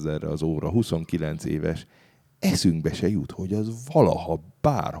 400 000-re az óra, 29 éves. Eszünkbe se jut, hogy az valaha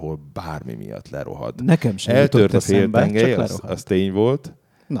bárhol, bármi miatt lerohad. Nekem sem eltört jutott a eszembe, féltengely, csak az lerohad. tény volt.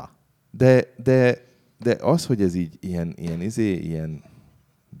 Na, De az, hogy ez így ilyen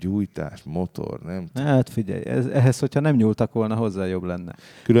gyújtás, motor, nem tudom. hát figyelj, ehhez, hogyha nem nyúltak volna, hozzá jobb lenne.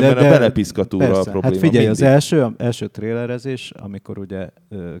 Különben a belepiszkatúra a probléma. Hát figyelj, mindig. az első trélerezés, amikor ugye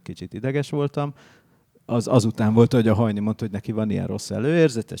kicsit ideges voltam, azután volt, hogy a Hajni mondta, hogy neki van ilyen rossz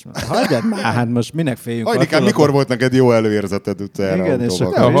előérzet, és mondta, hagyjad már, hát most minek féljünk. Hajnikám, attól, mikor volt neked jó előérzeted utoljára Igen, és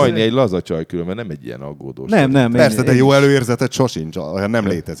autóval? akkor- A Hajni egy laza csaj különben, nem egy ilyen aggódós. Nem. Persze, de én jó is. előérzeted sosincs, olyan nem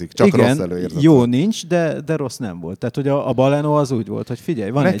létezik, csak igen, rossz előérzeted. jó nincs, de rossz nem volt. Tehát, hogy a Baleno az úgy volt, hogy figyelj,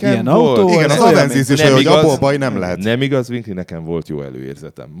 van Nekem egy ilyen volt. autó, Igen, ez az olyan, Avensis is nem olyan, hogy igaz. abból baj nem lehet. Nem igaz, Vinkli, nekem volt jó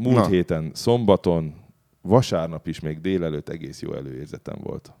előérzetem. Múlt Na. héten, szombaton, vasárnap is még délelőtt egész jó előérzetem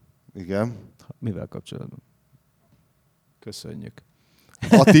volt. Igen. mivel kapcsolatban? Köszönjük.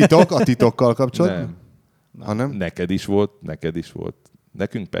 A titokkal kapcsolatban? Nem. Ha nem? Neked is volt.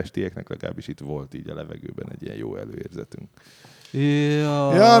 Nekünk pestieknek legalábbis itt volt így a levegőben egy ilyen jó előérzetünk.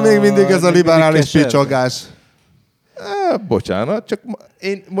 Ja, még mindig ez a még liberális mindig keserve. picsogás. Bocsánat,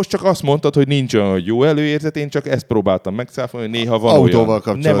 én most csak azt mondtad, hogy nincs olyan, hogy jó előérzet, én csak ezt próbáltam megszáfolni, hogy néha van Autóval olyan.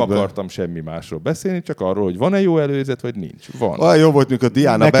 kapcsolatban. Nem akartam semmi másról beszélni, csak arról, hogy van-e jó előérzet, vagy nincs. Van. Olyan jó volt, mikor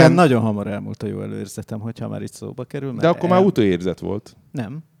Diana Nekem Ben... nagyon hamar elmúlt a jó előérzetem, hogyha már itt szóba kerül. Mert De akkor már utóérzet volt.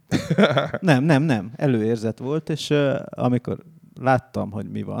 Nem. Nem. Előérzet volt, és amikor láttam, hogy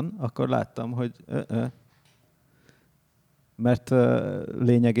mi van, akkor láttam, hogy mert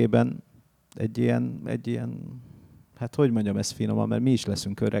lényegében egy ilyen, hát hogy mondjam ezt finoman, mert mi is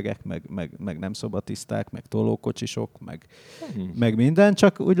leszünk öregek, meg nem szobatiszták, meg tolókocsisok, meg minden,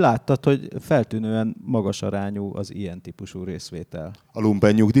 csak úgy láttad, hogy feltűnően magas arányú az ilyen típusú részvétel. A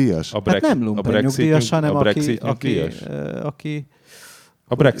lumpen nyugdíjas? Hát nem lumpen nyugdíjas, hanem a aki, Brexit nyugdíjas? aki,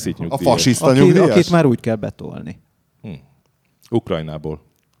 A Brexit A nyugdíjas. fasiszta nyugdíjas? akit már úgy kell betolni. Ukrajnából.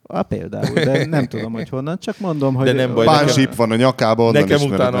 Például, de nem tudom, hogy honnan, csak mondom, hogy... De nem baj, Bánsip van a nyakában, onnan Nekem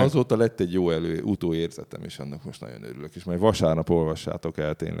ismered utána meg. azóta lett egy jó utóérzetem, és annak most nagyon örülök. És majd vasárnap olvassátok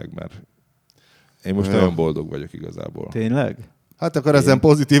el tényleg, mert én most Jó. nagyon boldog vagyok igazából. Tényleg? Hát akkor ezen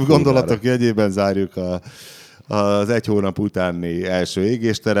pozitív kurvára. gondolatok jegyében zárjuk az 1 hónap utáni első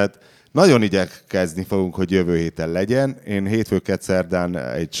égésteret. Nagyon igyekezni fogunk, hogy jövő héten legyen. Én hétfőket szerdán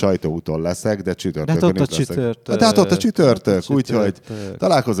egy sajtóúton leszek, de csütörtökön De hát ott is a leszek. csütörtök. De hát ott a csütörtök, Ott a úgyhogy csütörtök.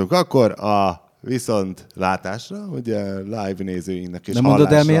 találkozunk akkor a viszontlátásra, ugye live nézőinknek és Nem mondod el,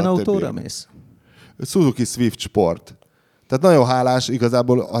 hallásra milyen a autóra többieknek. mész? Suzuki Swift Sport. Tehát nagyon hálás,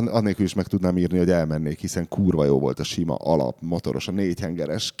 igazából annélkül is meg tudnám írni, hogy elmennék, hiszen kurva jó volt a sima alap motoros, a 4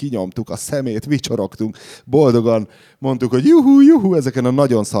 hengeres. Kinyomtuk a szemét, vicsorogtunk, boldogan mondtuk, hogy juhu, ezeken a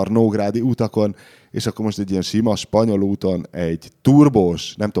nagyon szar nógrádi utakon, és akkor most egy ilyen sima spanyol úton egy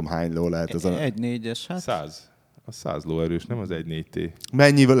turbós, nem tudom hány ló lehet ez a... 1.4-es, hát 100. A 100 lóerős, nem az 1.4T.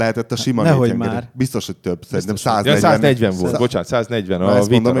 Mennyi lehetett a sima Nehogy négyhengeres? már. Biztos, hogy több. Szerintem Biztos, 140. Ja, 140 volt, bocsánat, 140 a ezt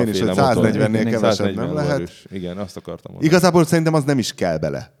mondom Vitara én is, hogy féle motor. 140-nél kevesebb 140 nem lehet. lóerős. Igen, azt akartam mondani. Igazából szerintem az nem is kell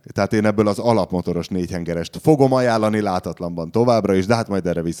bele. Tehát én ebből az alapmotoros négyhengerest fogom ajánlani látatlanban továbbra is, de hát majd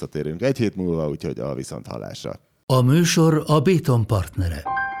erre visszatérünk egy hét múlva, úgyhogy a viszonthallásra. A műsor a Béton partnere.